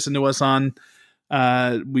 whatever you listen to us on.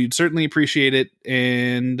 We'd certainly appreciate it.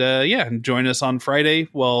 And join us on Friday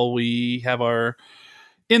while we have our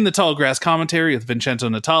In the Tall Grass commentary with Vincenzo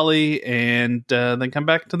Natali, and then come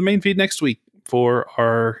back to the main feed next week for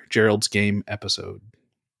our Gerald's Game episode.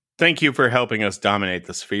 Thank you for helping us dominate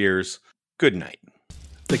the spheres. Good night.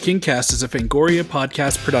 The Kingcast is a Fangoria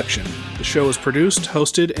podcast production. The show is produced,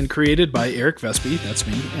 hosted, and created by Eric Vespi, that's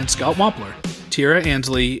me, and Scott Wampler. Tira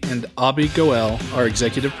Ansley and Abhi Goel are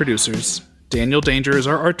executive producers. Daniel Danger is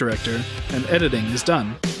our art director, and editing is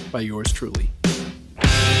done by yours truly.